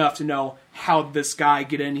 but it's enough to know how this guy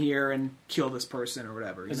get in here and kill this person or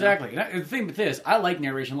whatever. Exactly. And the thing with this, I like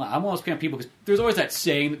narration a lot. I'm always kind of people, because there's always that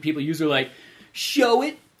saying that people use, are like, show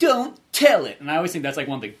it, don't tell it. And I always think that's like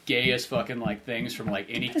one of the gayest fucking like things from like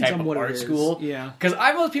any type of art school. Yeah. Because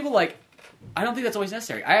I've always people like, I don't think that's always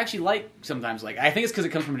necessary. I actually like sometimes like, I think it's because it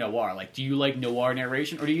comes from noir. Like, do you like noir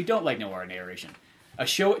narration or do you don't like noir narration? A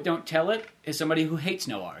show it, don't tell it is somebody who hates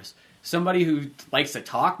noirs. Somebody who likes to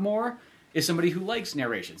talk more is somebody who likes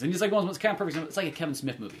narrations. And it's like one of those kind of perfect. It's like a Kevin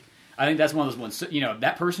Smith movie. I think that's one of those ones. You know,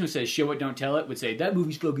 that person who says show it, don't tell it would say that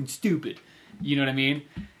movie's fucking stupid. You know what I mean?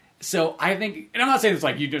 So I think, and I'm not saying it's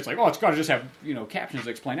like you just like, oh, it's got to just have, you know, captions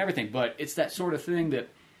that explain everything, but it's that sort of thing that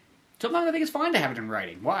sometimes I think it's fine to have it in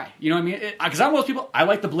writing. Why? You know what I mean? Because I'm most people, I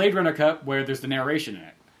like the Blade Runner cut where there's the narration in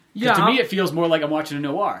it. Yeah. To me, it feels more like I'm watching a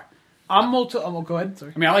noir. Go ahead.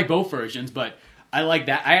 Sorry. I mean, I like both versions, but I like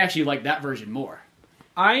that. I actually like that version more.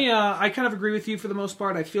 I kind of agree with you for the most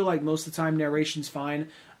part. I feel like most of the time narration's fine.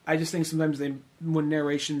 I just think sometimes when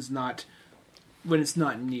narration's not, when it's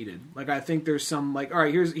not needed. Like I think there's some like, all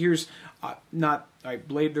right, here's not all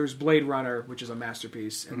right. There's Blade Runner, which is a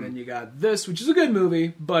masterpiece, and then you got this, which is a good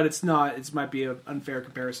movie, but it's not. It might be an unfair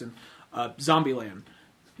comparison. Zombieland.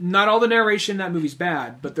 Not all the narration in that movie's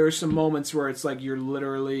bad, but there's some moments where it's like you're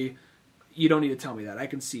literally, you don't need to tell me that. I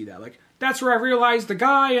can see that. Like that's where I realized the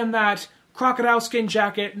guy in that crocodile skin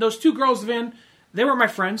jacket and those two girls, Vin, they were my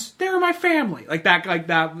friends. They were my family. Like that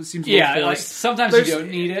seems like sometimes you don't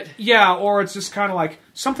need it. Yeah, or it's just kind of like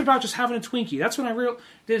something about just having a Twinkie. That's when I realized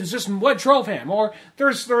it's just what drove him. Or I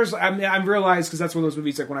realized because that's one of those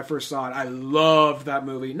movies like when I first saw it, I loved that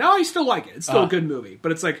movie. Now I still like it. It's still a good movie,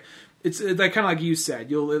 but it's like like kind of like you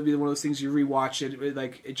said. It'll be one of those things you rewatch it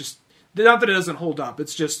like it just. Not that it doesn't hold up.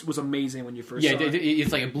 It's just was amazing when you first saw it.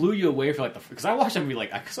 It's like it blew you away for like because I watched that movie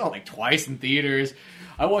like I saw it like twice in theaters.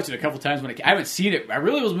 I watched it a couple times when I haven't seen it. I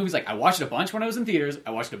really was movies like I watched it a bunch when I was in theaters.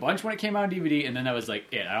 I watched it a bunch when it came out on DVD, and then that was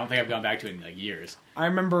like it. I don't think I've gone back to it in like years. I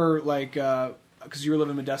remember like because you were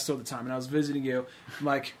living in Modesto at the time, and I was visiting you. I'm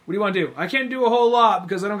like, what do you want to do? I can't do a whole lot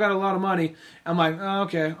because I don't got a lot of money. I'm like, oh,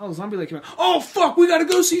 okay. Oh, Zombieland came out. Oh fuck, we got to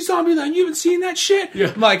go see Zombieland. You haven't seen that shit?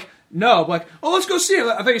 Yeah. I'm like. No, like, oh, let's go see it.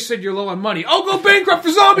 I thought you said you're low on money. I'll go bankrupt for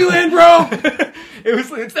Zombieland, bro!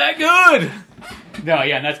 It's that good! No,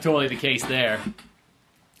 yeah, and that's totally the case there.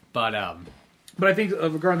 But I think,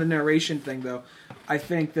 regarding the narration thing, though, I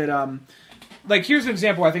think that, like, here's an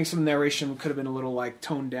example where I think some narration could have been a little, like,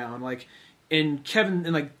 toned down. Like,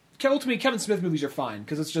 ultimately, Kevin Smith movies are fine,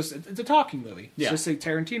 because it's a talking movie. It's just like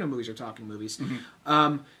Tarantino movies are talking movies.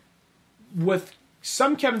 Mm-hmm. With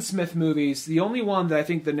some Kevin Smith movies, the only one that I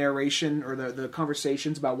think the narration or the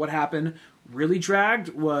conversations about what happened really dragged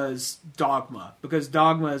was Dogma. Because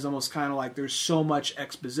Dogma is almost kind of like there's so much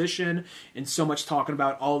exposition and so much talking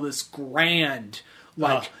about all this grand,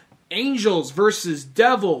 like angels versus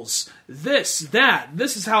devils, this, that.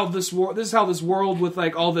 This is how this world with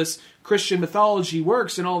like all this Christian mythology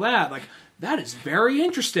works and all that. Like that is very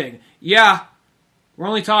interesting. Yeah, we're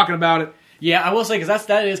only talking about it. Yeah, I will say because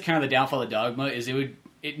that is kind of the downfall of Dogma is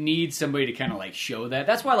it needs somebody to kind of like show that.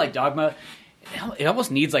 That's why like Dogma, it almost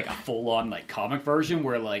needs like a full on like comic version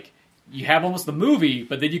where like you have almost the movie,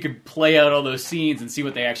 but then you can play out all those scenes and see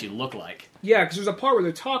what they actually look like. Yeah, because there's a part where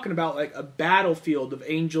they're talking about like a battlefield of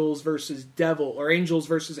angels versus devil or angels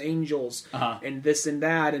versus angels and this and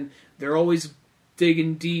that, and they're always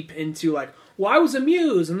digging deep into like, well, I was a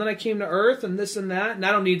muse and then I came to Earth and this and that, and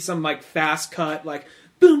I don't need some like fast cut like.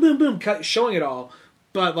 Boom, boom, boom, showing it all.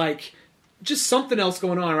 But, like, just something else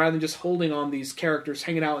going on rather than just holding on these characters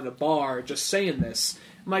hanging out in a bar just saying this.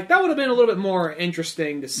 I'm like, that would have been a little bit more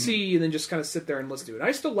interesting to see than just kind of sit there and listen to it.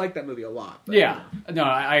 I still like that movie a lot. But, yeah. No,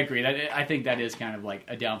 I agree. I think that is kind of, like,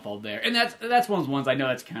 a downfall there. And that's one of the ones I know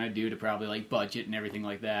that's kind of due to probably, like, budget and everything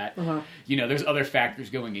like that. You know, there's other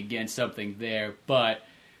factors going against something there. But,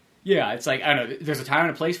 yeah, it's like, I don't know. There's a time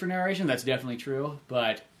and a place for narration. That's definitely true.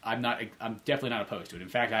 But I'm definitely not opposed to it. In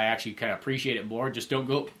fact, I actually kind of appreciate it more. Just don't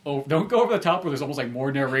go over the top where there's almost like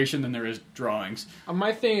more narration than there is drawings.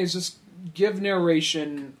 My thing is just give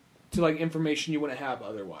narration to like information you wouldn't have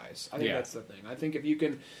otherwise. I think that's the thing. I think if you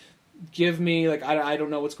can give me like I don't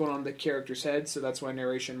know what's going on in the character's head, so that's why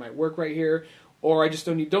narration might work right here. Or I just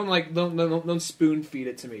don't spoon feed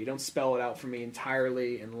it to me. Don't spell it out for me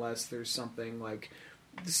entirely unless there's something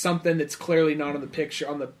that's clearly not on the picture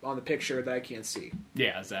on the picture that I can't see.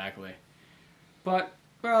 Yeah, exactly. But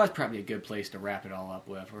that's probably a good place to wrap it all up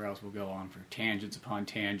with, or else we'll go on for tangents upon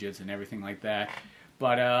tangents and everything like that.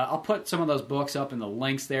 But I'll put some of those books up in the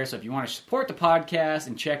links there, so if you want to support the podcast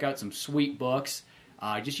and check out some sweet books,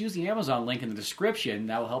 just use the Amazon link in the description.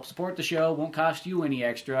 That will help support the show. Won't cost you any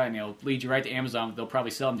extra, and it'll lead you right to Amazon. They'll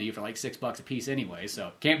probably sell them to you for like $6 a piece anyway,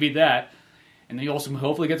 so can't beat that. And then you also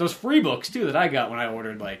hopefully get those free books, too, that I got when I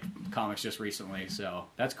ordered like comics just recently, so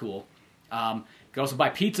that's cool. You can also buy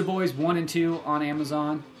Pizza Boys 1 and 2 on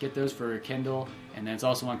Amazon. Get those for Kindle, and then it's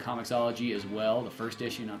also on Comixology as well, the first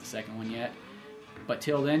issue, not the second one yet. But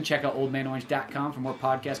till then, check out oldmanorange.com for more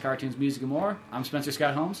podcasts, cartoons, music, and more. I'm Spencer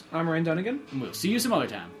Scott Holmes. I'm Ryan Dunnigan. And we'll see you some other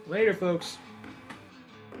time. Later, folks.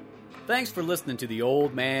 Thanks for listening to the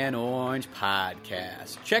Old Man Orange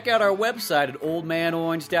podcast. Check out our website at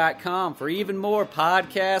oldmanorange.com for even more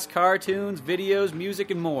podcasts, cartoons, videos,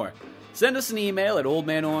 music, and more. Send us an email at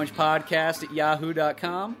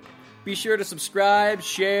oldmanorangepodcast@yahoo.com. Be sure to subscribe,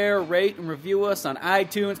 share, rate, and review us on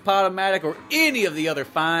iTunes, Podomatic, or any of the other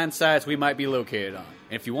fine sites we might be located on.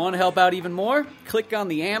 And if you want to help out even more, click on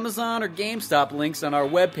the Amazon or GameStop links on our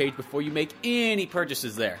webpage before you make any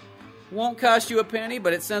purchases there. Won't cost you a penny,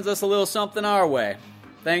 but it sends us a little something our way.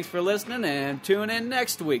 Thanks for listening, and tune in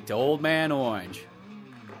next week to Old Man Orange.